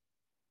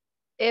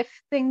if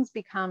things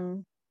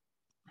become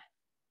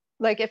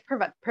if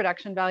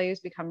production values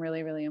become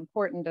really, really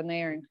important, and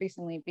they are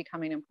increasingly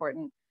becoming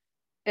important,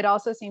 it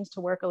also seems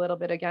to work a little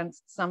bit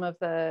against some of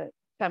the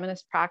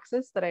feminist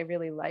praxis that I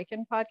really like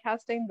in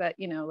podcasting, that,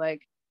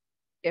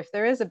 if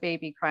there is a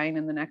baby crying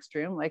in the next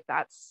room,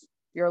 that's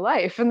your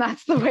life and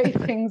that's the way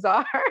things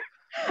are.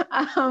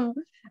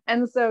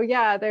 And so,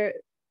 yeah, there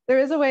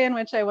is a way in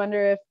which I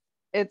wonder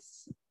if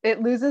it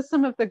loses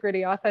some of the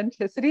gritty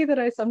authenticity that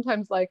I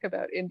sometimes like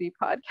about indie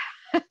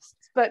podcasts,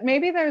 but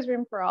maybe there's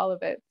room for all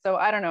of it. So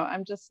I don't know.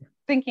 I'm just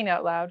thinking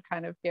out loud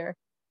kind of here.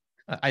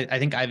 I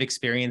think I've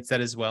experienced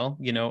that as well.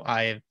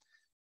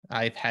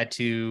 I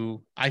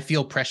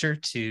feel pressure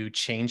to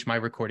change my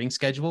recording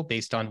schedule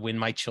based on when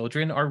my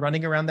children are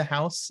running around the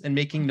house and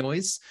making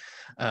noise,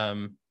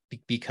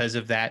 because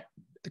of that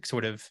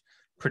sort of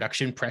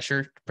production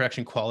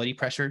quality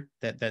pressure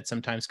that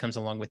sometimes comes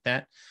along with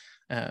that.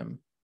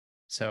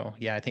 So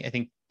yeah, I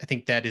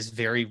think that is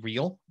very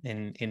real,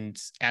 and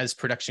as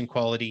production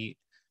quality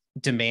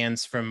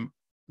demands from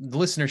the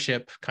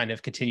listenership kind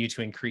of continue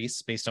to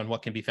increase based on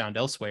what can be found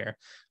elsewhere,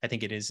 I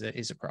think it is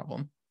a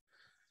problem.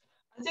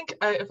 I think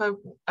if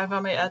I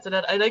may add to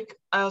that,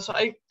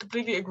 I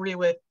completely agree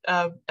with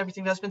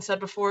everything that's been said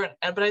before,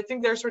 but I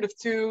think there's sort of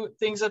two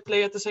things at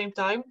play at the same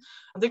time.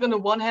 I think on the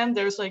one hand,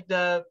 there's like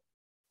the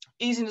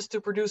easiness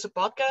to produce a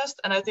podcast,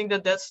 and I think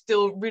that that's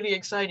still really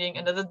exciting,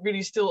 and that it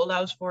really still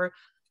allows for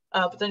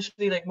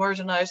potentially like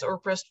marginalized or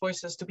oppressed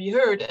voices to be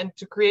heard and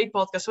to create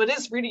podcasts. So it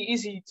is really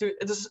easy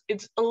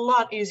it's a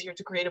lot easier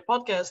to create a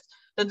podcast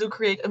than to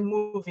create a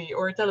movie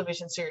or a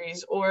television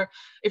series, or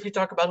if you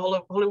talk about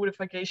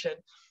Hollywood-ization.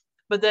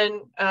 But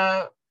then,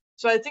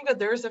 so I think that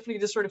there is definitely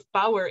this sort of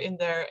power in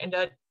there, and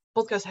that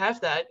podcasts have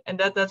that, and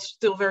that's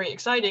still very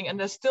exciting.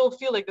 And I still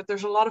feel like that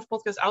there's a lot of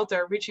podcasts out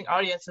there reaching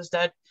audiences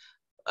that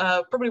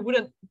probably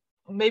wouldn't,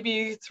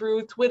 maybe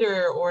through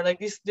Twitter or like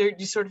these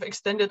sort of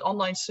extended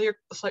online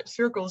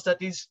circles that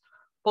these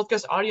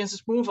podcast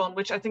audiences move on,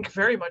 which I think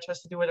very much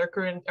has to do with our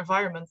current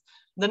environment.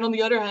 And then on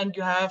the other hand,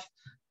 you have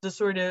the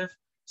sort of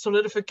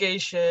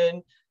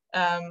solidification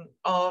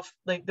of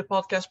like the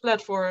podcast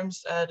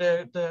platforms,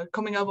 the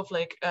coming up of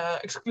like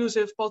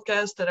exclusive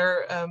podcasts that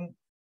are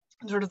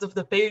sort of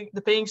the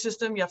paying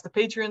system. You have the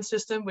Patreon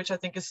system, which I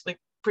think is like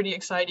pretty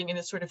exciting in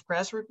its sort of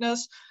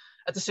grassrootsness.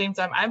 At the same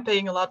time, I'm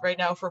paying a lot right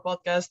now for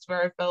podcasts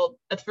where I felt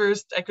at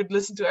first I could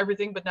listen to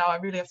everything, but now I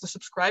really have to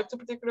subscribe to a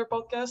particular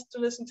podcast to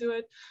listen to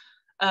it.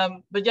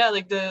 But yeah,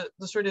 like the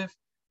sort of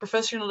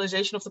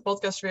professionalization of the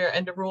podcast sphere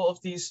and the role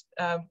of these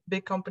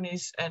big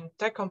companies and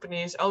tech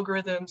companies,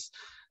 algorithms,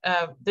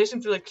 they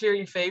seem to like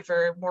clearly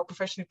favor more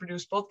professionally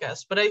produced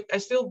podcasts. But I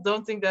still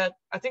don't think that,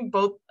 I think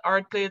both are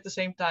at play at the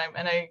same time.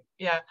 And I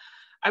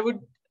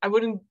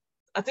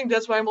think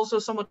that's why I'm also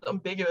somewhat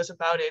ambiguous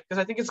about it,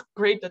 because I think it's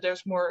great that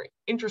there's more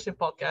interest in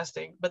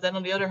podcasting. But then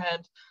on the other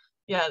hand,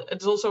 yeah,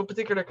 it's also a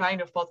particular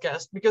kind of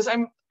podcast, because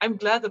I'm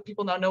glad that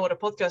people now know what a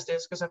podcast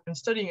is, because I've been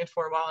studying it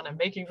for a while and I'm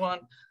making one.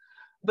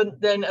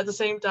 But then at the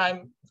same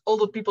time, all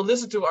the people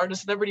listen to are the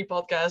celebrity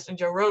podcast and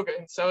Joe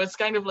Rogan. So it's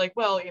kind of like,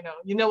 well,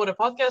 you know what a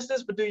podcast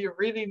is, but do you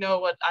really know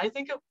what I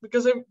think of?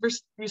 Because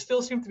we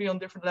still seem to be on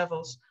different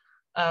levels.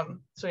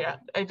 So yeah,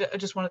 I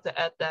just wanted to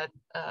add that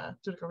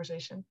to the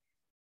conversation.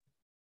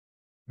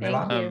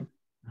 Thank you.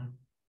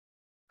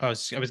 I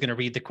was going to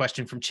read the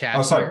question from chat.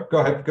 Oh, sorry. Go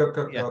ahead. Go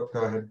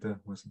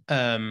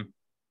ahead.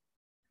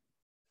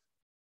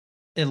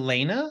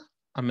 Elena,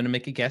 I'm going to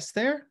make a guess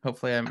there.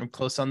 Hopefully I'm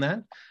close on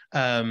that.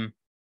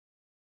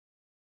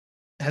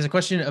 Has a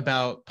question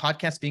about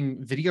podcasts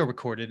being video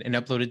recorded and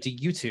uploaded to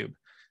YouTube.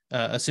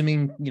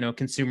 Assuming,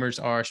 consumers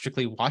are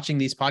strictly watching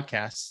these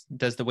podcasts,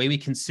 does the way we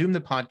consume the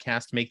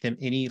podcast make them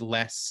any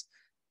less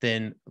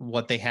than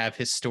what they have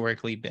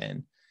historically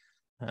been?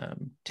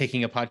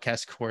 Taking a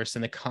podcast course,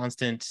 and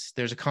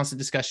there's a constant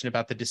discussion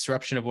about the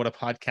disruption of what a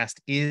podcast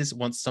is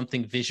once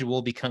something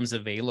visual becomes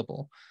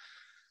available.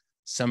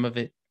 Some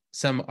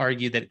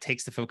argue that it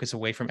takes the focus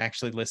away from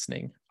actually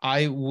listening.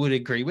 I would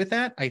agree with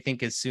that. I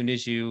think as soon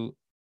as you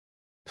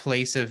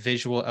place a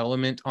visual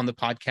element on the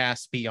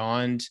podcast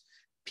beyond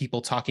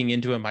people talking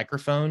into a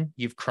microphone,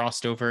 you've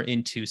crossed over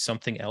into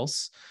something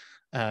else.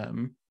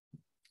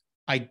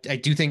 I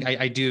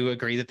do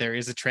agree that there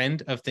is a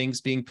trend of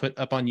things being put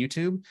up on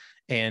YouTube,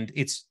 and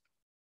I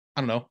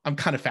don't know, I'm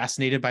kind of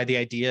fascinated by the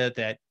idea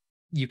that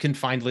you can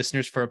find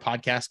listeners for a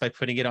podcast by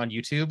putting it on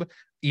YouTube.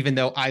 Even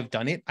though I've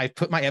done it, I've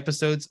put my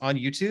episodes on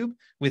YouTube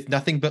with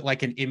nothing but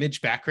like an image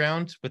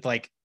background with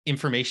like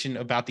information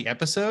about the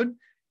episode,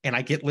 and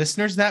I get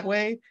listeners that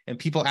way. And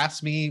people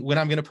ask me when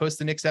I'm going to post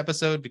the next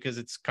episode, because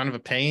it's kind of a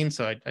pain,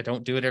 so I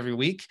don't do it every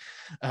week.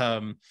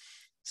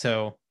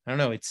 So I don't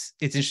know, it's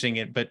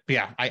interesting. But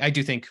yeah, I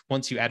do think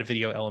once you add a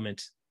video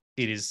element,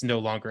 it is no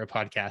longer a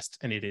podcast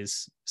and it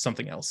is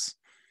something else.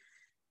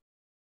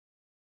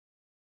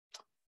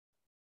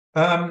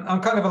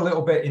 I'm kind of a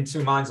little bit in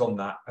two minds on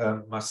that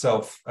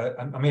myself.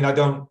 I mean,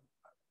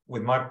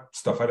 with my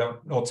stuff, I don't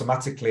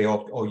automatically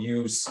or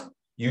use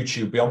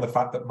YouTube beyond the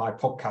fact that my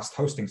podcast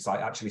hosting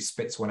site actually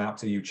spits one out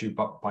to YouTube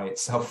by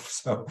itself.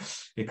 So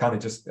you kind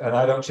of just, and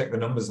I don't check the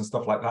numbers and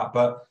stuff like that.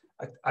 But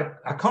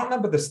I can't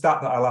remember the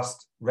stat that I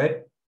last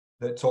read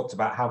that talked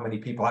about how many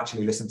people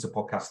actually listen to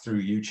podcasts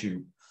through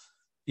YouTube,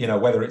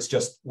 whether it's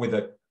just with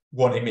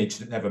one image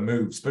that never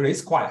moves, but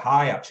it's quite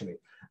high actually.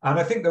 And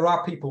I think there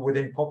are people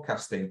within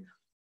podcasting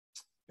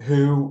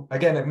who,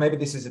 again, maybe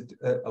this is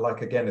a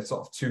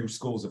sort of two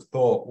schools of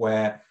thought,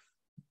 where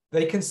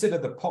they consider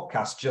the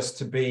podcast just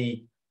to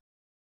be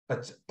a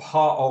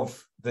part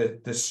of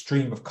the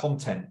stream of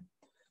content.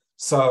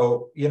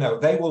 So,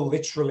 they will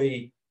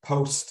literally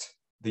post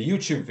the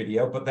YouTube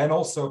video, but then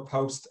also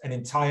post an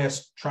entire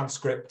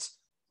transcript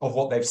of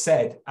what they've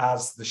said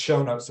as the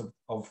show notes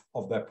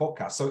of their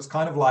podcast. So it's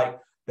kind of like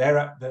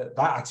that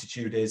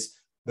attitude is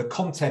the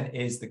content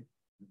is the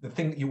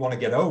thing that you want to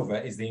get over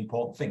is the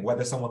important thing.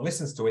 Whether someone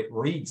listens to it,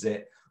 reads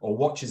it, or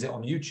watches it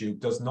on YouTube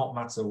does not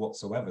matter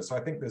whatsoever. So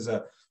I think there's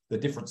the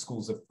different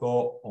schools of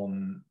thought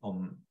on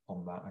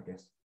that, I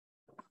guess.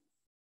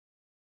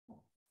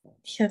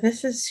 Yeah,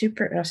 this is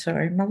super. Oh,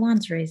 sorry,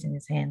 Milan's raising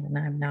his hand and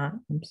I'm not.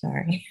 I'm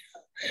sorry.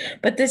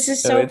 But this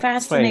is so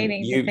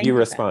fascinating. You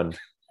respond.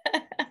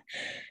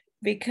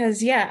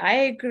 Because yeah, I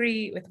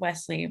agree with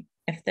Wesley.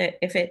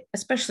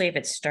 Especially if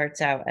it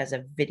starts out as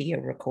a video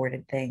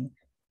recorded thing,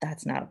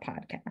 that's not a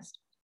podcast.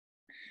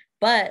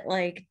 But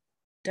like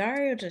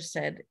Dario just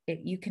said,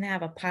 you can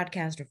have a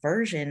podcast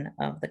version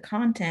of the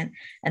content,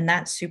 and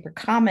that's super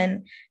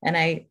common. And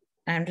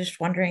I'm just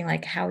wondering,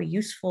 like, how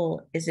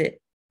useful is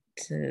it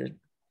to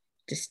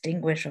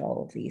distinguish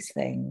all of these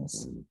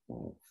things?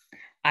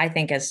 I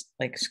think as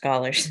like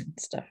scholars and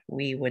stuff,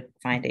 we would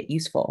find it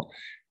useful,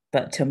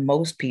 but to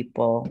most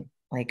people,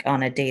 like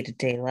on a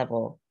day-to-day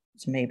level,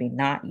 it's maybe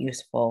not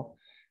useful.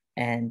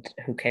 And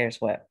who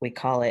cares what we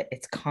call it?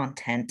 It's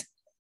content,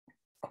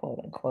 quote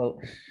unquote.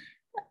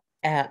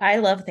 I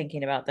love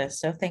thinking about this,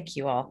 so thank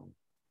you all.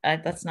 I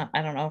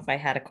don't know if I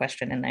had a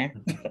question in there.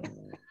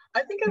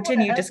 I think I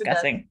continue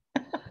discussing.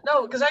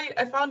 No, because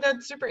I found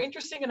that super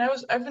interesting, and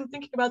I've been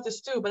thinking about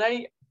this too. But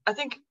I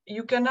think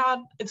you cannot.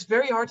 It's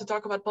very hard to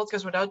talk about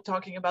podcasts without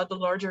talking about the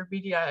larger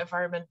media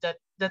environment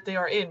that they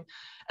are in,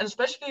 and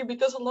especially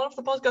because a lot of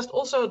the podcasts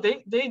also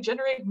they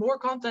generate more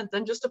content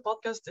than just the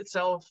podcast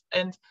itself.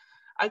 And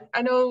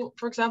I know,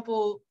 for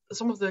example,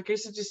 some of the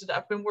case studies that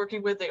I've been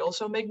working with, they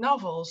also make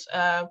novels.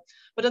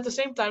 But at the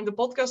same time, the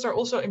podcasts are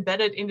also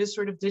embedded in this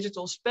sort of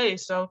digital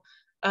space. So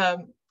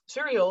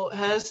Serial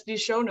has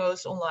these show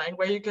notes online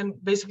where you can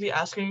basically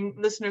asking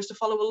listeners to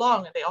follow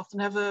along, and they often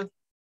have a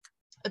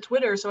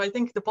Twitter. So I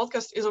think the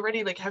podcast is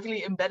already like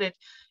heavily embedded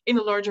in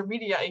the larger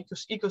media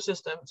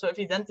ecosystem. So if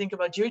you then think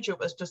about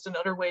YouTube as just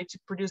another way to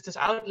produce this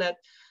outlet,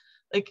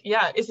 like,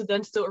 yeah, is it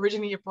then still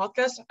originally a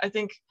podcast? I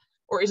think,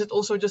 or is it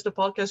also just a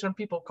podcast when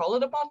people call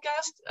it a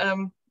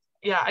podcast?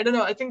 Yeah, I don't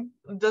know. I think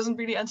it doesn't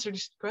really answer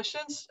these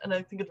questions, and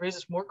I think it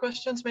raises more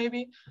questions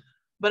maybe.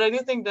 But I do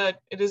think that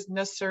it is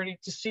necessary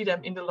to see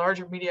them in the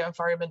larger media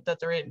environment that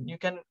they're in. You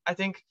can, I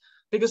think,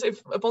 because if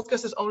a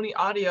podcast is only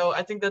audio,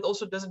 I think that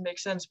also doesn't make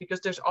sense, because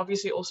there's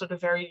obviously also the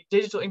very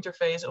digital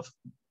interface of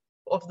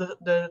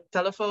the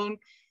telephone.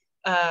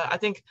 I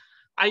think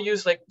I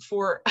use like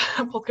 4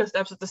 podcast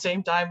apps at the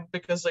same time,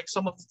 because like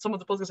some of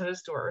the podcasts I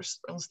listen to are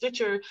on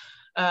Stitcher,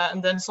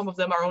 and then some of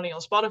them are only on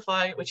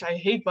Spotify, which I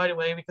hate, by the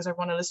way, because I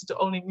want to listen to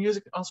only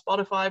music on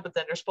Spotify, but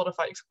then there's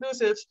Spotify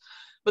exclusives.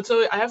 But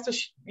so I have to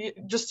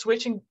just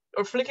switching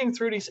or flicking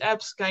through these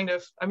apps kind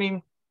of, I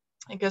mean,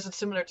 I guess it's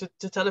similar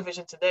to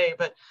television today,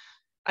 but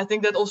I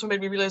think that also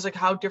made me realize like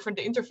how different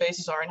the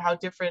interfaces are and how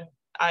different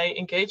I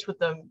engage with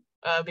them,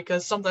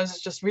 because sometimes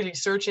it's just really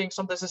searching,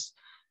 sometimes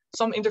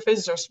some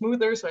interfaces are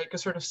smoother, so I can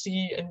sort of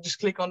see and just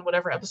click on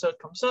whatever episode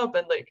comes up,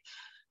 and like,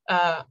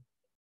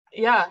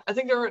 yeah, I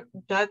think there are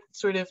that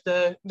sort of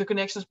the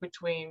connections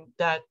between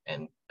that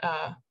and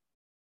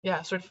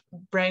yeah, sort of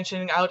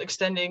branching out,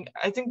 extending.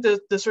 I think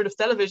the sort of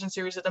television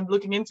series that I'm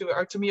looking into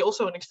are to me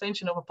also an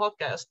extension of a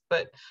podcast,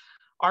 but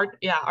are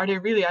they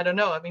really? I don't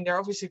know. I mean, they're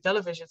obviously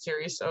television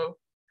series, so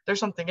there's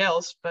something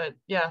else, but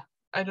yeah,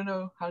 I don't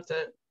know how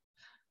to,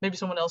 maybe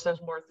someone else has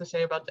more to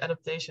say about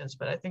adaptations,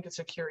 but I think it's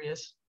a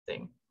curious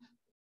thing.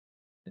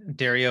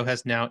 Dario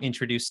has now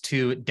introduced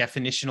 2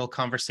 definitional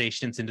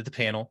conversations into the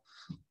panel.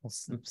 We'll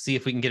see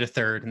if we can get a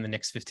third in the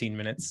next 15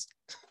 minutes.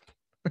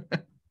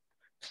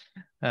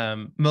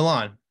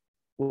 Milan.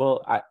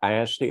 Well, I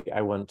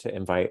want to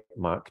invite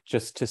Mark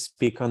just to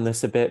speak on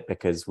this a bit,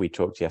 because we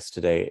talked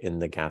yesterday in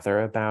the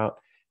Gather about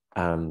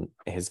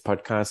his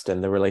podcast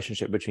and the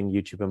relationship between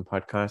YouTube and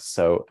podcasts.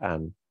 So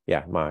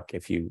yeah, Mark,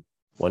 if you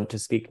want to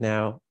speak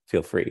now,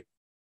 feel free.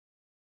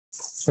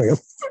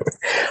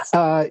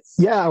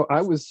 Yeah,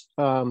 I was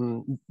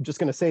just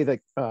going to say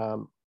that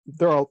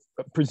there are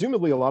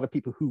presumably a lot of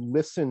people who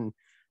listen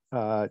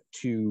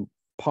to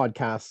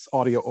podcasts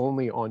audio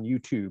only on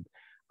YouTube,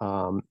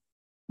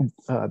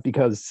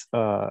 because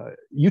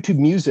YouTube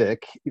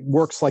Music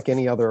works like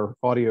any other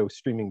audio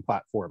streaming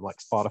platform, like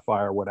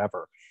Spotify or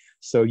whatever.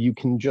 So you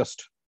can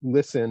just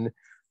listen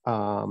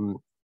and,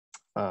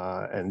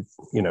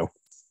 you know,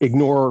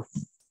 ignore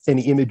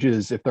any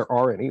images if there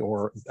are any,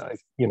 or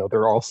you know,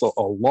 there are also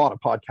a lot of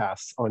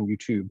podcasts on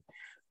YouTube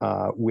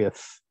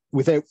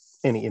without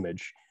any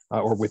image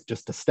or with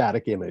just a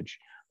static image,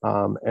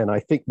 and I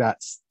think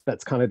that's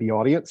kind of the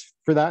audience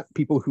for that.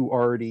 People who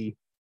already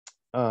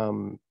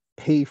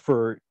pay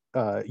for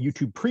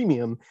YouTube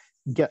Premium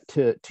get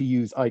to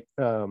use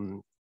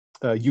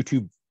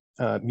YouTube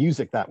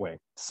Music that way.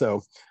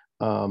 So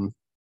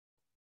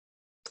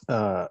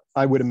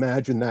I would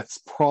imagine that's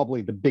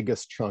probably the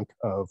biggest chunk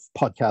of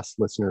podcast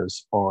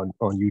listeners on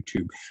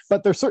YouTube.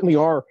 But there certainly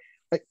are,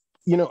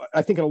 you know,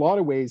 I think in a lot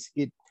of ways,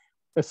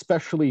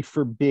 especially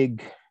for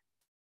big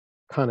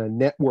kind of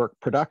network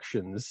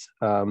productions,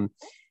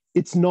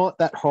 it's not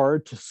that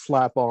hard to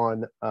slap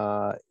on,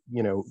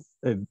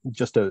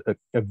 just a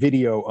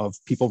video of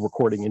people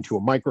recording into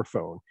a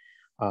microphone.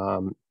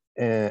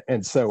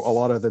 And so a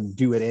lot of them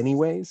do it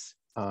anyways,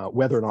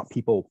 whether or not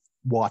people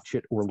watch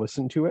it or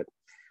listen to it.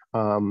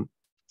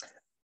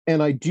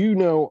 And I do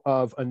know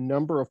of a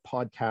number of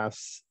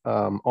podcasts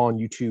on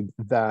YouTube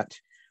that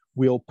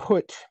will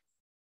put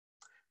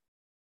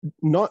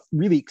not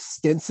really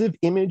extensive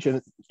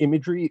imagery,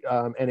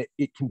 and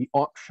it can be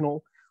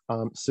optional.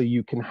 So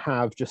you can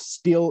have just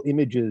still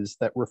images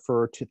that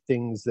refer to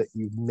things that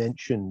you've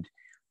mentioned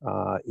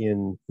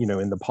in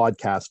the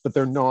podcast, but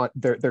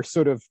they're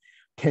sort of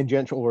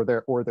tangential, or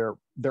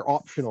they're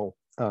optional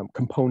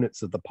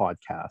components of the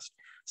podcast.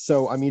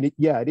 So I mean, it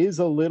is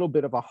a little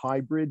bit of a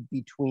hybrid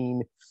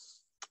between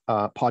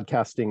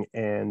podcasting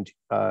and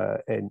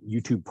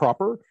YouTube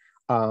proper,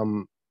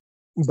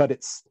 but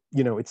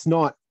it's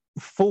not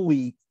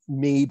fully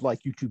made like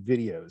YouTube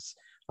videos.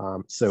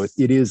 So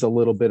it is a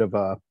little bit of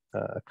a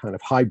kind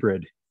of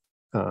hybrid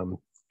kind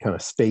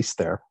of space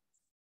there.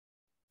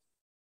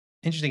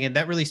 Interesting. And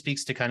that really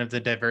speaks to kind of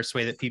the diverse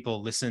way that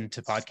people listen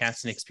to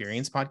podcasts and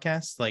experience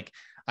podcasts. Like,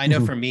 I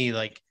know for me,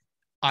 like,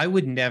 I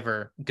would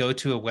never go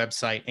to a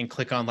website and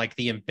click on like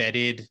the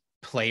embedded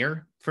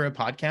player for a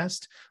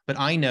podcast, but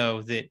I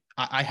know that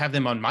I have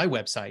them on my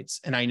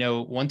websites. And I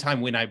know one time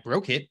when I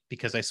broke it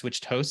because I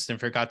switched hosts and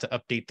forgot to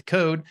update the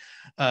code,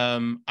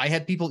 I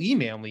had people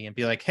email me and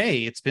be like,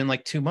 hey, it's been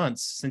like 2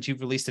 months since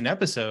you've released an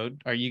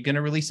episode. Are you going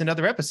to release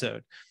another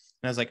episode?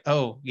 And I was like,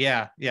 oh,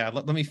 yeah,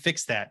 let me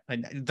fix that.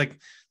 And like,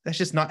 that's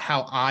just not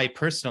how I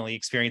personally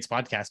experience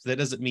podcasts. But that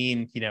doesn't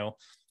mean,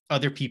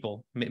 other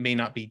people may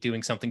not be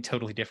doing something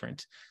totally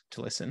different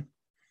to listen.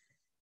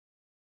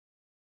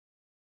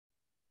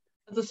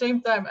 At the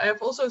same time,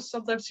 I've also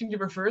sometimes seen the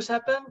reverse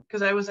happen,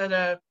 because I was at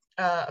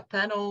a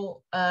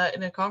panel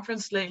in a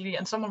conference lately,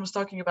 and someone was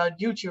talking about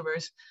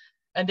YouTubers,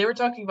 and they were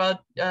talking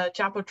about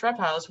Chapo Trap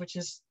House, which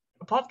is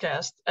a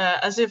podcast,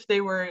 as if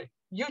they were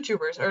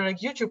YouTubers or like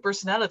YouTube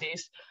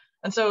personalities.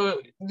 And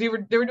so they were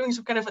doing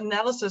some kind of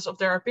analysis of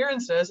their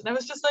appearances, and I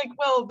was just like,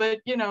 well, but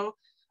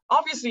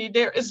obviously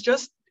there is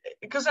just,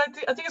 because I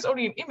think it's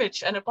only an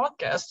image and a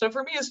podcast. So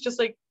for me, it's just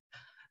like,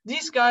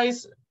 these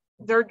guys,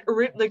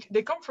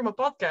 they come from a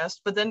podcast,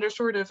 but then they're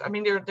sort of,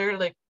 they're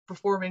like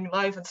performing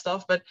live and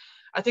stuff. But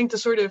I think to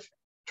sort of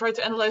try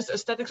to analyze the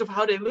aesthetics of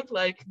how they look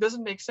like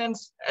doesn't make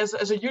sense as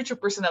a YouTube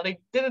personality.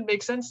 Didn't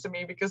make sense to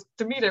me, because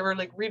to me they were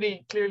like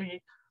really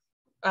clearly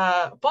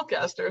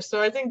podcasters.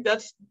 So I think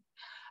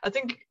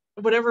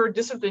whatever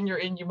discipline you're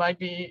in, you might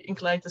be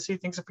inclined to see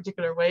things a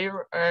particular way.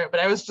 But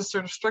I was just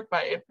sort of struck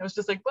by it. I was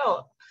just like,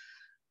 well,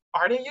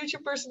 are they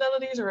YouTube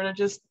personalities, or are they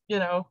just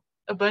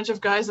a bunch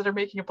of guys that are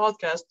making a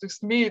podcast? Because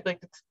to me,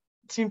 like, it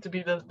seemed to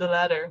be the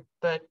latter.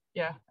 But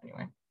yeah,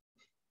 anyway.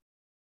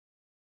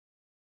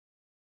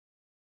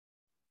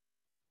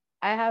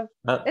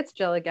 It's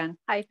Jill again.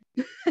 Hi.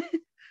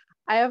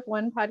 I have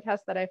one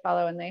podcast that I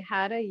follow, and they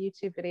had a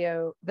YouTube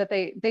video that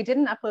they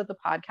didn't upload the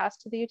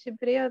podcast to the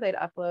YouTube video. They'd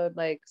upload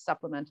like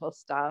supplemental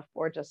stuff,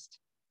 or just,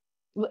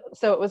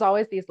 so it was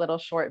always these little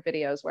short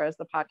videos, whereas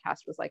the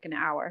podcast was like an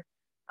hour.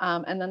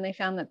 And then they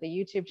found that the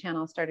YouTube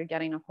channel started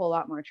getting a whole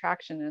lot more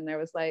traction, and there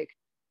was like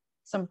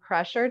some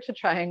pressure to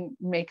try and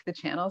make the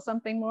channel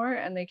something more.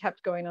 And they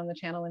kept going on the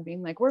channel and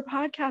being like, we're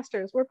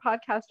podcasters,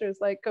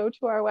 like, go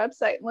to our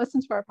website and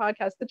listen to our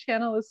podcast. The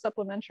channel is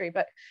supplementary.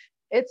 But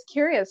it's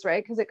curious,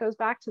 right? Because it goes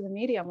back to the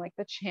medium. Like,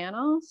 the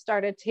channel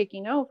started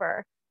taking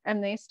over,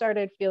 and they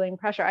started feeling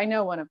pressure. I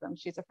know one of them,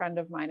 she's a friend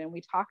of mine, and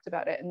we talked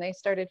about it, and they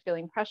started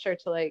feeling pressure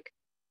to like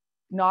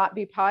not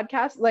be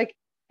podcast. Like,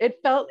 it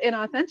felt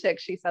inauthentic.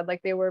 She said,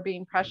 like, they were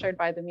being pressured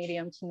by the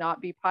medium to not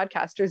be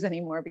podcasters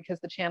anymore because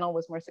the channel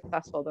was more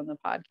successful than the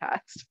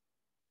podcast.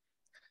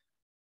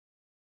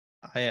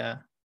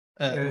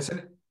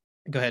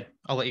 Go ahead.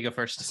 I'll let you go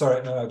first.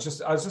 Sorry, no, I was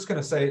just going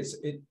to say,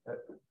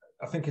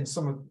 I think in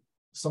some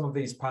of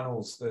these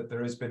panels that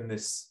there has been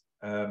this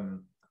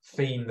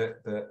theme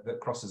that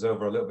crosses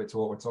over a little bit to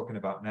what we're talking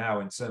about now,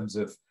 in terms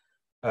of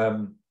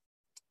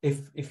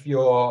if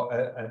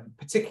you're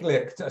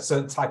particularly a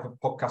certain type of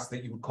podcast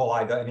that you would call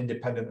either an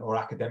independent or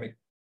academic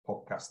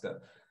podcaster,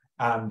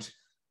 and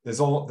there's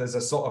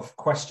a sort of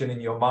question in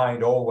your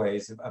mind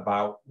always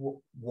about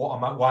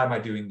why am I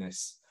doing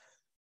this?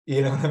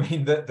 You know what I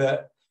mean?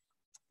 That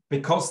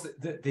because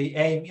the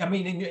aim,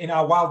 in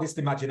our wildest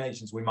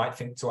imaginations, we might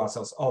think to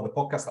ourselves, oh, the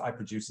podcast that I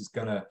produce is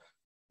going to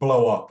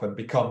blow up and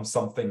become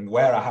something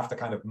where I have to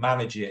kind of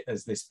manage it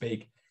as this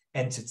big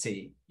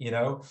entity,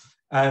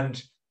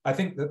 and I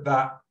think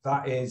that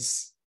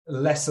is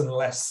less and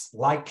less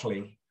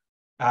likely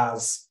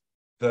as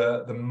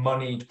the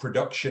moneyed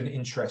production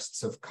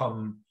interests have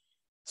come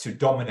to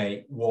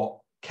dominate what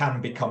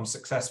can become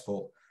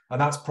successful. And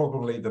that's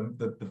probably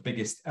the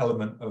biggest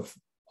element of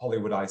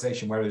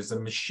Hollywoodization, where there's a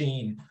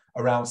machine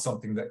around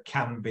something that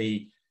can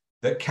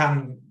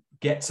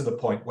get to the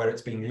point where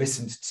it's being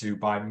listened to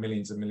by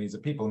millions and millions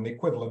of people. And the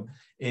equivalent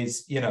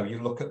is, you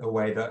look at the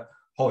way that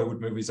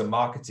Hollywood movies are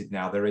marketed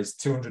now. There is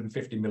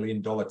 $250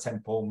 million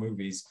tentpole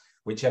movies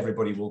which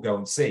everybody will go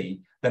and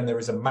see, then there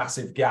is a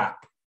massive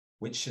gap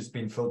which has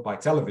been filled by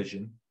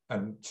television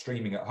and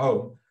streaming at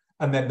home.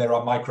 And then there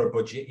are micro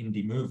budget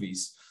indie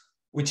movies,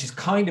 which is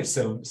kind of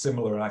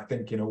similar, I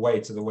think, in a way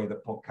to the way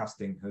that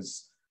podcasting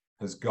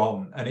has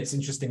gone. And it's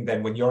interesting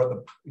then when you're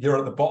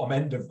at the bottom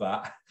end of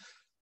that,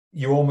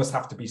 you almost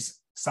have to be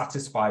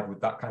satisfied with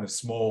that kind of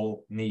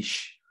small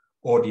niche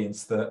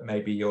audience that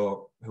maybe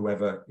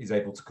whoever is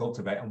able to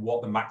cultivate, and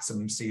what the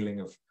maximum ceiling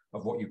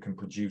of what you can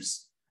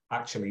produce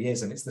actually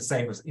is. And it's the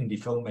same as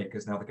indie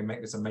filmmakers now. They can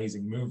make this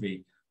amazing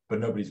movie, but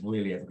nobody's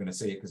really ever going to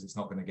see it because it's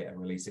not going to get a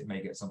release. It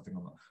may get something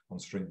on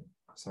stream.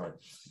 Sorry.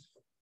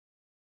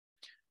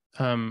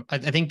 I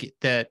think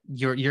that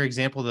your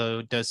example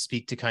though does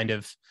speak to kind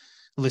of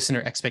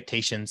listener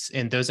expectations,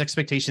 and those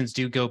expectations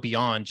do go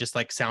beyond just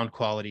like sound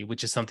quality,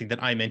 which is something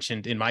that I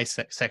mentioned in my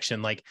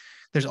section. Like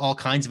there's all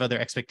kinds of other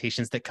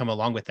expectations that come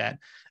along with that.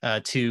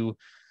 To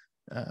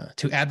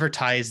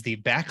advertise the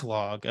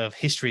backlog of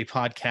history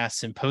podcast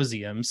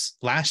symposiums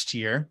last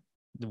year,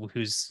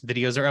 whose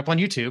videos are up on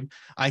YouTube,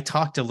 I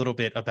talked a little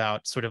bit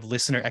about sort of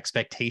listener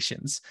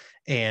expectations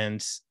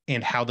and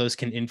how those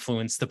can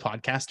influence the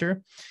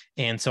podcaster.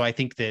 And so I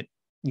think that,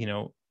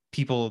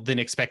 people then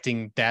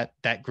expecting that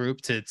group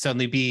to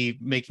suddenly be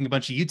making a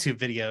bunch of YouTube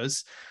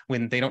videos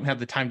when they don't have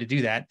the time to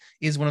do that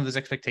is one of those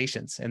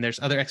expectations. And there's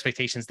other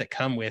expectations that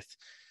come with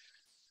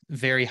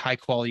very high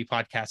quality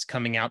podcasts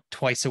coming out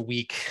twice a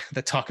week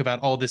that talk about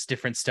all this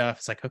different stuff.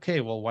 It's like,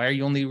 okay, well, why are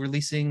you only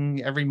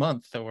releasing every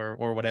month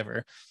or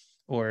whatever?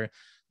 Or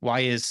why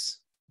is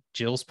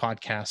Jill's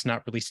podcast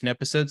not released an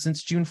episode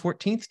since June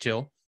 14th,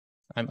 Jill?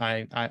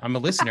 I'm a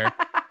listener.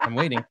 I'm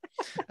waiting.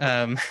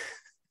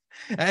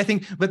 I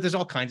think, but there's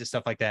all kinds of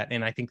stuff like that.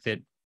 And I think that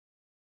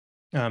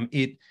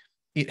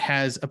it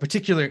has a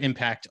particular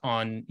impact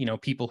on,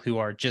 people who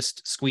are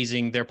just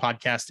squeezing their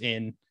podcast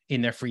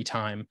in their free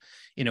time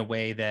in a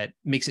way that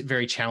makes it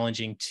very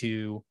challenging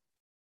to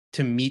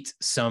meet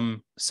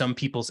some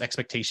people's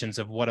expectations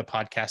of what a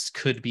podcast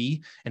could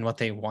be and what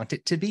they want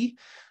it to be.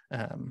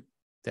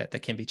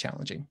 That can be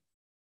challenging.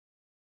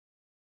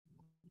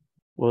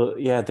 Well,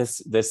 yeah,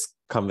 this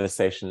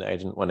conversation, I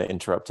didn't want to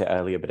interrupt it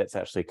earlier, but it's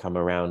actually come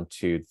around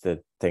to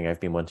the thing I've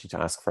been wanting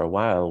to ask for a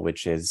while,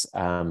 which is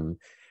kind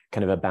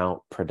of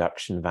about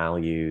production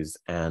values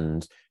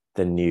and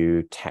the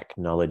new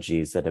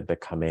technologies that are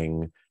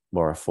becoming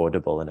more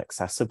affordable and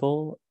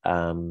accessible,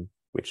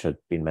 which had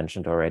been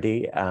mentioned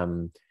already.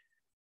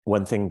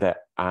 One thing that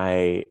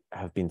I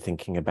have been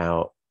thinking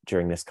about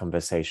during this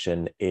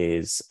conversation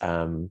is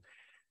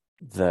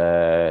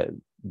that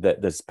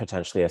there's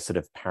potentially a sort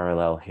of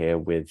parallel here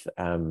with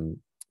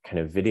kind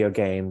of video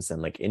games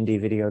and like indie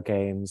video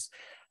games.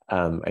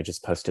 I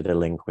just posted a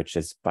link, which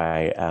is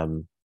by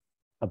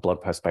a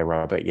blog post by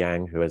Robert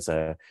Yang, who is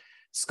a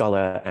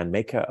scholar and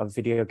maker of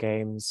video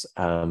games.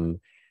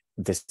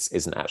 This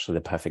isn't actually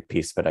the perfect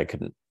piece, but I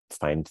couldn't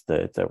find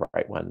the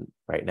right one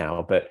right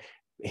now. But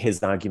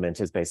his argument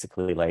is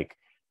basically like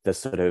the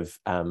sort of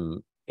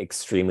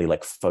extremely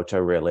like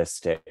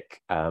photorealistic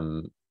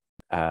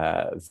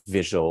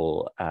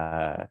visual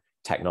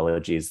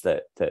technologies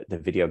that the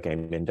video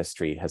game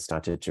industry has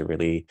started to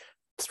really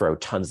throw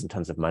tons and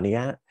tons of money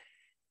at.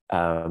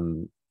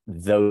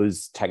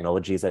 Those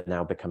technologies are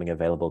now becoming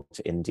available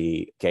to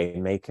indie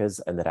game makers,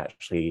 and that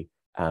actually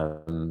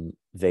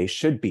they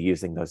should be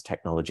using those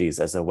technologies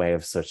as a way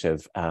of sort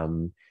of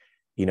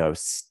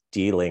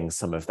stealing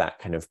some of that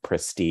kind of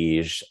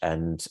prestige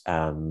and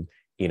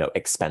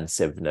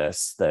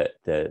expensiveness that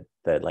the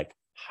like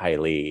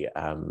highly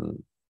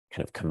kind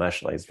of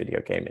commercialized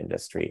video game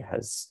industry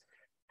has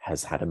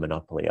had a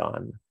monopoly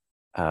on.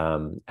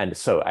 And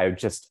so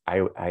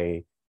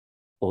I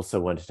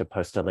also wanted to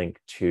post a link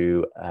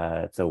to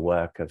the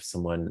work of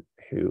someone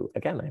who,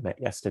 again, I met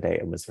yesterday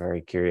and was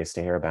very curious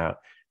to hear about.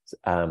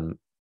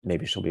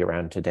 Maybe she'll be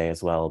around today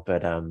as well.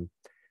 But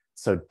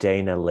so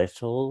Dana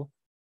Little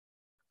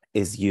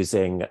is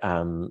using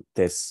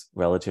this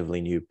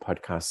relatively new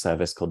podcast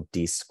service called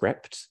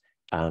Descript.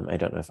 I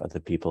don't know if other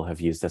people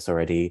have used this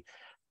already.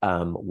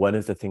 One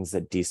of the things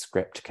that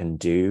Descript can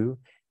do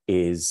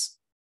is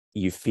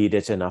you feed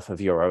it enough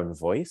of your own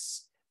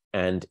voice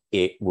and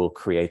it will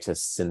create a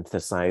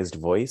synthesized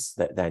voice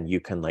that then you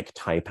can like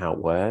type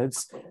out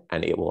words,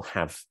 and it will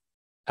have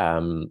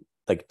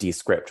like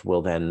Descript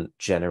will then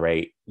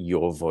generate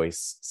your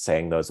voice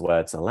saying those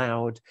words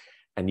aloud.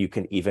 And you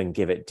can even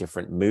give it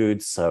different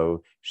moods.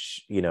 So,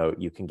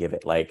 you can give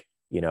it like,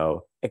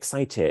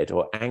 excited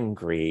or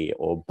angry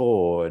or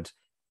bored,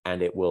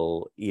 and it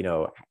will,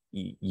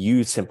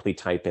 you simply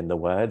type in the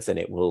words and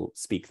it will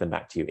speak them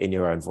back to you in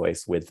your own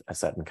voice with a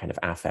certain kind of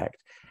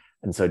affect.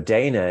 And so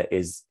Dana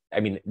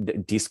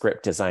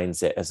Descript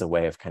designs it as a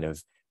way of kind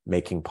of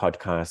making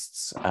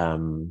podcast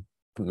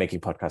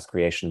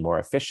creation more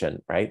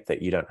efficient, right?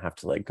 That you don't have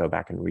to like go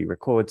back and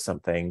re-record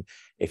something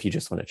if you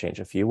just want to change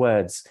a few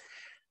words.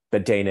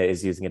 But Dana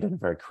is using it in a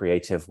very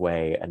creative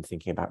way and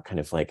thinking about kind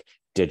of like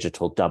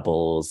digital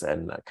doubles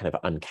and kind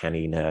of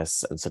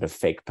uncanniness and sort of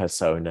fake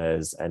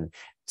personas. And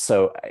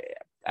so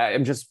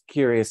I'm just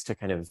curious to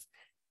kind of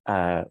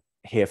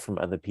hear from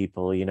other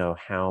people, you know,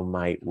 how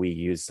might we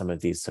use some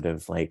of these sort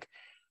of like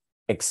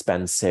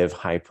expensive,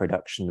 high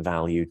production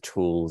value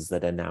tools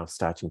that are now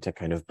starting to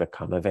kind of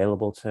become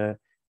available to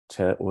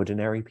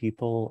ordinary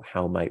people?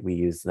 How might we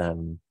use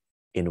them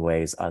in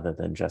ways other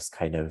than just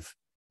kind of,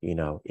 you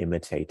know,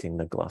 imitating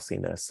the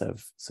glossiness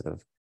of sort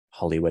of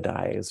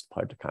Hollywoodized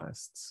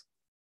podcasts?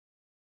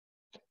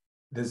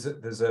 There's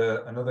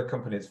another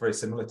company that's very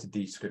similar to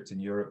Descript in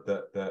Europe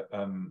that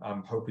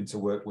I'm hoping to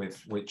work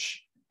with,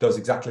 which does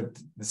exactly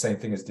the same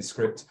thing as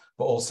Descript,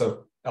 but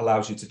also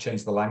allows you to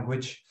change the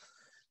language.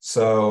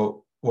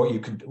 So what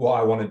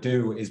I want to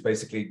do is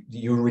basically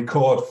you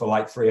record for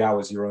like 3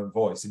 hours your own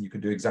voice, and you can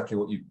do exactly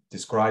what you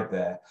described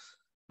there.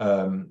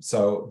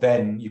 So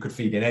then you could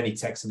feed in any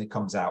text and it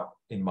comes out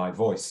in my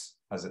voice,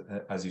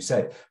 as you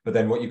said. But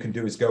then what you can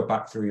do is go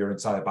back through your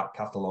entire back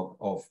catalogue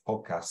of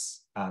podcasts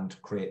and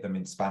create them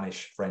in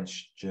Spanish,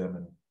 French,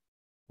 German,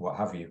 what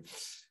have you.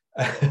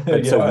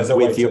 And so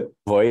with your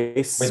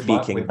voice,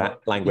 speaking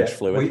that language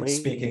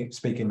fluently?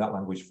 Speaking that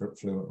language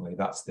fluently,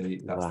 that's the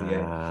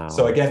Wow. aim.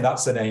 So again,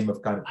 that's an aim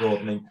of kind of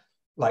broadening,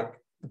 like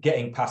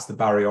getting past the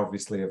barrier,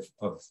 obviously,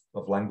 of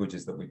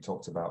languages that we've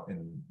talked about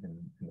in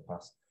the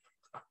past.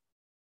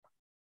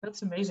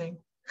 That's amazing.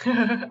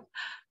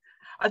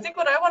 I think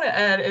what I want to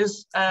add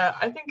is,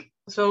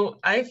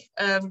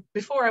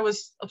 before I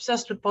was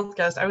obsessed with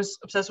podcasts, I was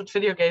obsessed with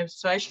video games.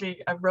 So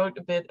actually I wrote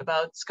a bit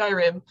about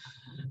Skyrim,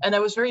 and I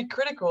was very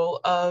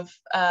critical of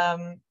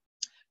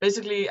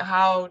basically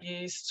how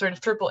these sort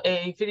of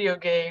AAA video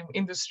game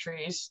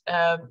industries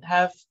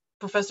have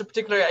professed a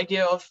particular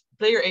idea of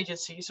player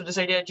agency. So this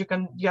idea that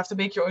you have to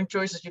make your own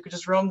choices, you could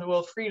just roam the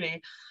world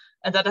freely.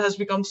 And that has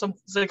become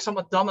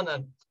somewhat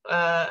dominant,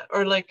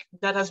 or like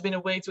that has become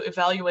a way to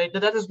evaluate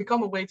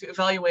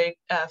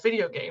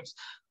video games.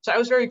 So I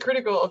was very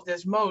critical of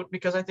this mode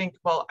because I think,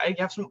 well, I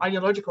have some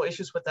ideological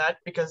issues with that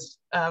because,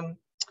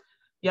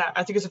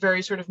 I think it's a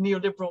very sort of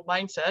neoliberal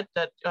mindset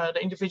that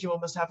the individual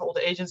must have all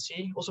the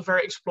agency, also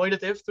very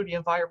exploitative to the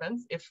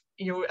environment. If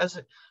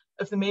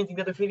the main thing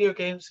that a video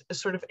games is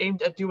sort of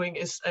aimed at doing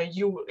is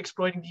you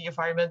exploiting the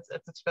environment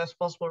at its best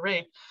possible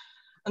rate.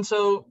 And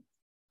so,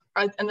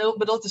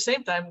 but at the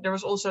same time, there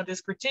was also this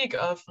critique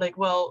of like,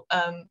 well,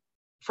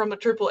 from a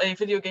AAA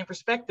video game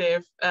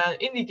perspective,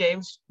 indie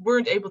games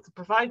weren't able to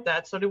provide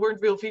that, so they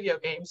weren't real video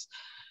games.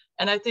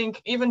 And I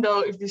think even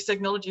though if these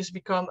technologies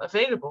become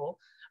available,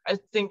 I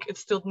think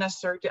it's still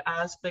necessary to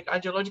ask like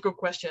ideological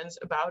questions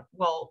about,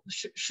 well,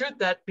 should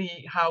that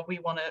be how we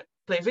want to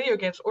play video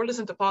games or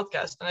listen to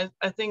podcasts? And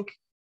I think,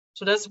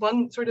 so that's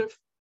one sort of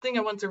thing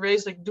I want to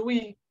raise, like,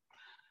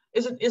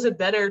 is it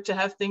better to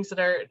have things that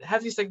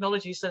have these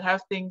technologies that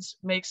have things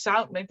make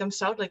them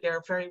sound like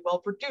they're very well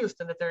produced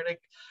and that they're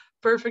like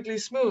perfectly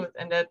smooth,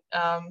 and that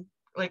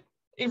like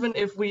even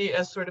if we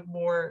as sort of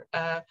more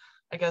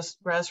I guess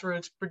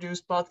grassroots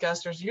produced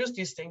podcasters use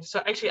these things. So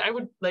actually I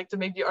would like to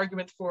make the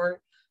argument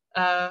for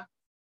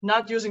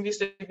not using these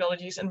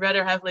technologies and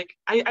rather have like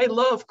I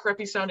love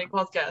crappy sounding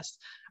podcasts.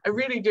 I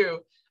really do.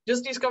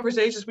 Just these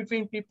conversations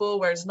between people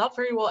where it's not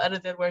very well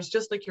edited, where it's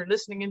just like you're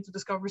listening into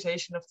this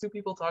conversation of two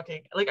people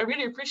talking. Like I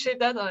really appreciate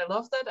that and I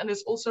love that. And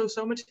it's also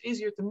so much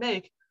easier to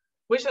make,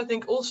 which I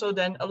think also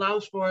then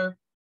allows for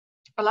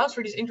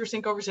these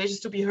interesting conversations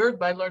to be heard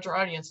by larger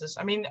audiences.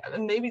 I mean,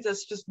 maybe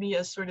that's just me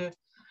as sort of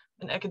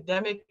an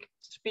academic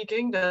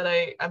speaking, that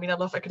I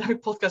love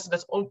academic podcasts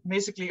that's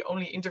basically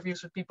only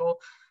interviews with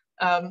people.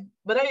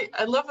 But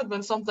I love it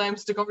when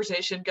sometimes the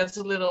conversation gets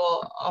a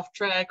little off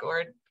track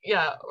or it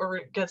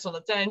gets on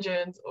a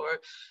tangent, or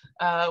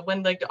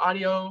when like the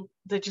audio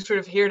that you sort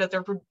of hear that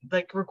they're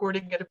like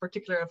recording at a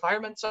particular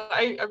environment. So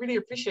I really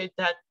appreciate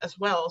that as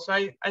well. So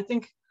I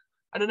think,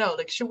 I don't know,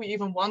 like, should we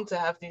even want to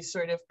have these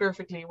sort of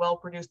perfectly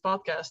well-produced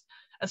podcasts?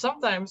 And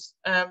sometimes,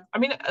 at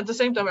the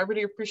same time, I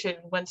really appreciate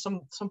it when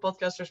some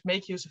podcasters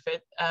make use of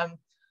it.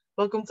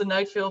 Welcome to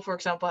Night Vale, for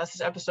example, has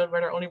this episode where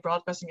they're only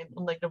broadcasting it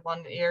on like the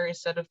one ear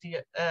instead of the,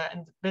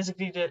 and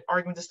basically the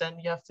argument is then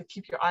you have to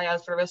keep your eye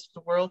out for the rest of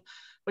the world,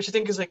 which I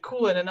think is like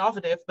cool and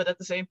innovative, but at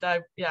the same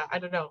time, I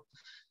don't know.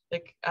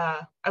 Like,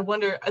 I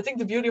think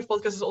the beauty of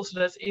podcasts is also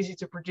that it's easy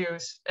to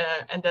produce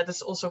and that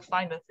it's also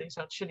fine that they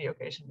sound shitty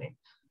occasionally.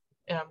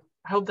 I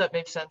hope that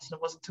made sense and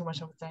it wasn't too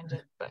much of a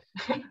tangent, but.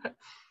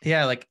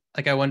 Yeah, like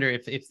I wonder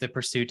if the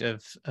pursuit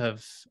of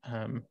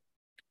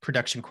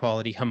production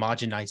quality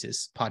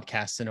homogenizes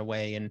podcasts in a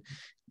way, and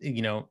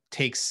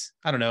takes,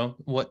 I don't know,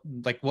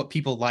 what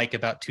people like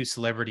about two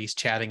celebrities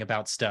chatting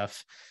about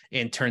stuff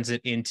and turns it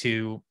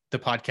into the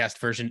podcast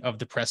version of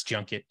the press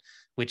junket,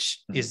 which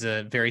is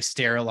a very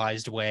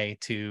sterilized way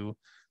to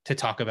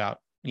talk about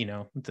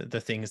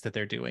the things that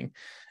they're doing.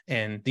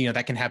 And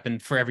that can happen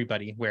for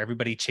everybody, where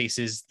everybody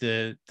chases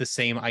the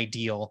same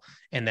ideal,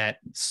 and that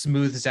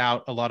smooths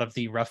out a lot of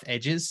the rough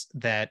edges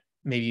that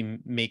maybe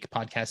make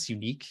podcasts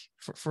unique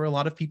for a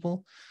lot of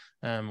people,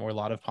 or a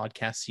lot of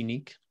podcasts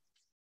unique.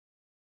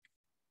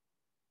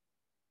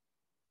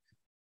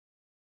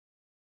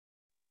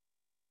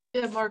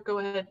 Yeah, Mark, go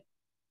ahead.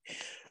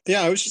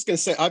 Yeah, I was just going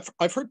to say,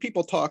 I've heard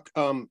people talk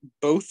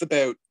both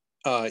about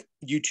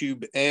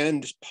YouTube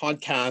and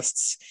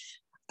podcasts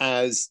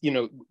as, you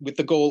know, with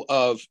the goal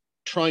of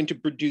trying to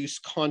produce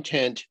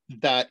content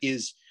that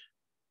is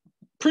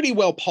pretty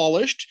well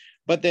polished,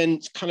 but then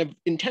kind of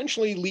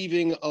intentionally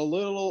leaving a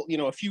little, you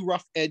know, a few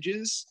rough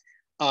edges.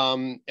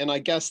 And I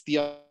guess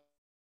the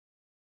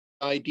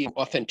idea of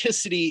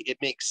authenticity, it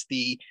makes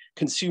the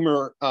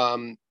consumer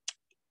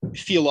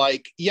feel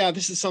like, yeah,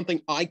 this is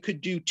something I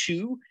could do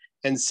too.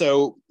 And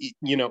so,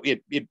 you know,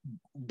 it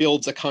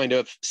builds a kind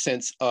of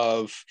sense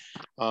of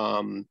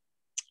a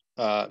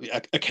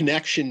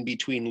connection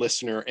between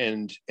listener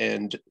and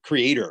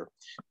creator.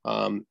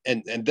 And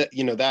that,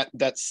 you know,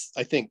 that's,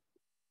 I think,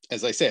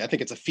 as I say, I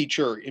think it's a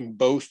feature in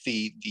both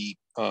the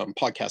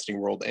podcasting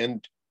world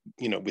and,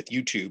 you know, with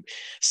YouTube.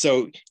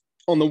 So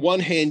on the one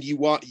hand, you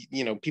want,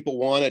 you know, people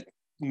want to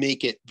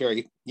make it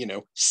very, you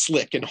know,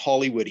 slick and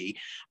Hollywoody,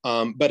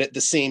 but at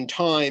the same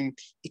time,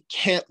 it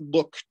can't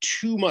look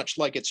too much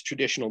like it's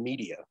traditional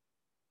media.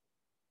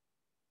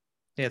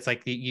 Yeah, it's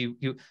like you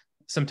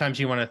sometimes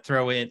you want to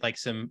throw in like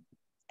some,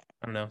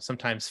 I don't know,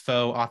 sometimes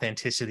faux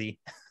authenticity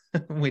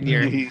when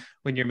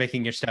you're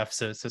making your stuff,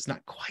 so it's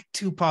not quite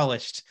too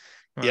polished.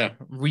 Yeah,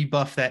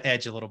 rebuff that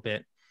edge a little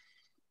bit.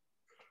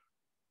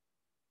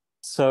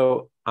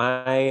 So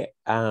I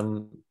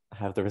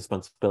have the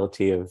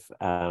responsibility of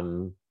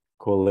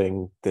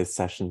calling this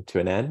session to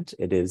an end.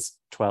 It is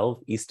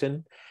 12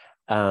 Eastern.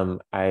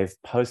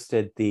 I've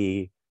posted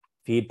the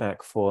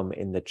feedback form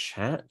in the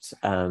chat,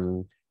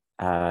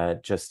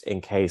 just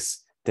in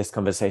case this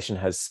conversation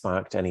has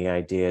sparked any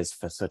ideas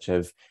for sort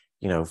of,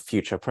 you know,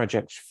 future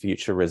projects,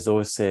 future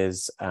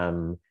resources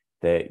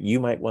that you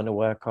might want to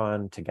work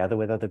on together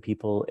with other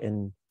people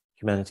in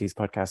Humanities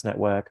Podcast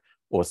Network,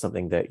 or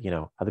something that, you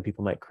know, other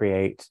people might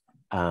create.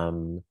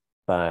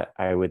 But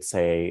I would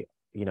say,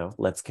 you know,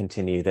 let's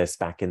continue this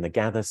back in the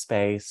Gather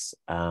space,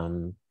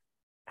 and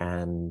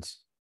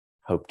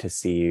hope to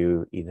see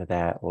you either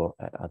there or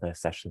at other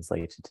sessions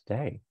later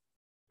today.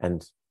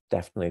 And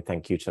definitely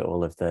thank you to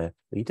all of the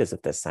leaders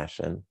of this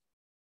session.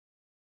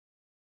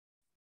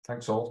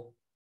 Thanks all.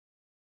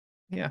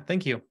 Yeah,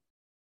 thank you.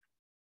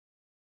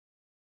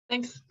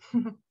 Thanks.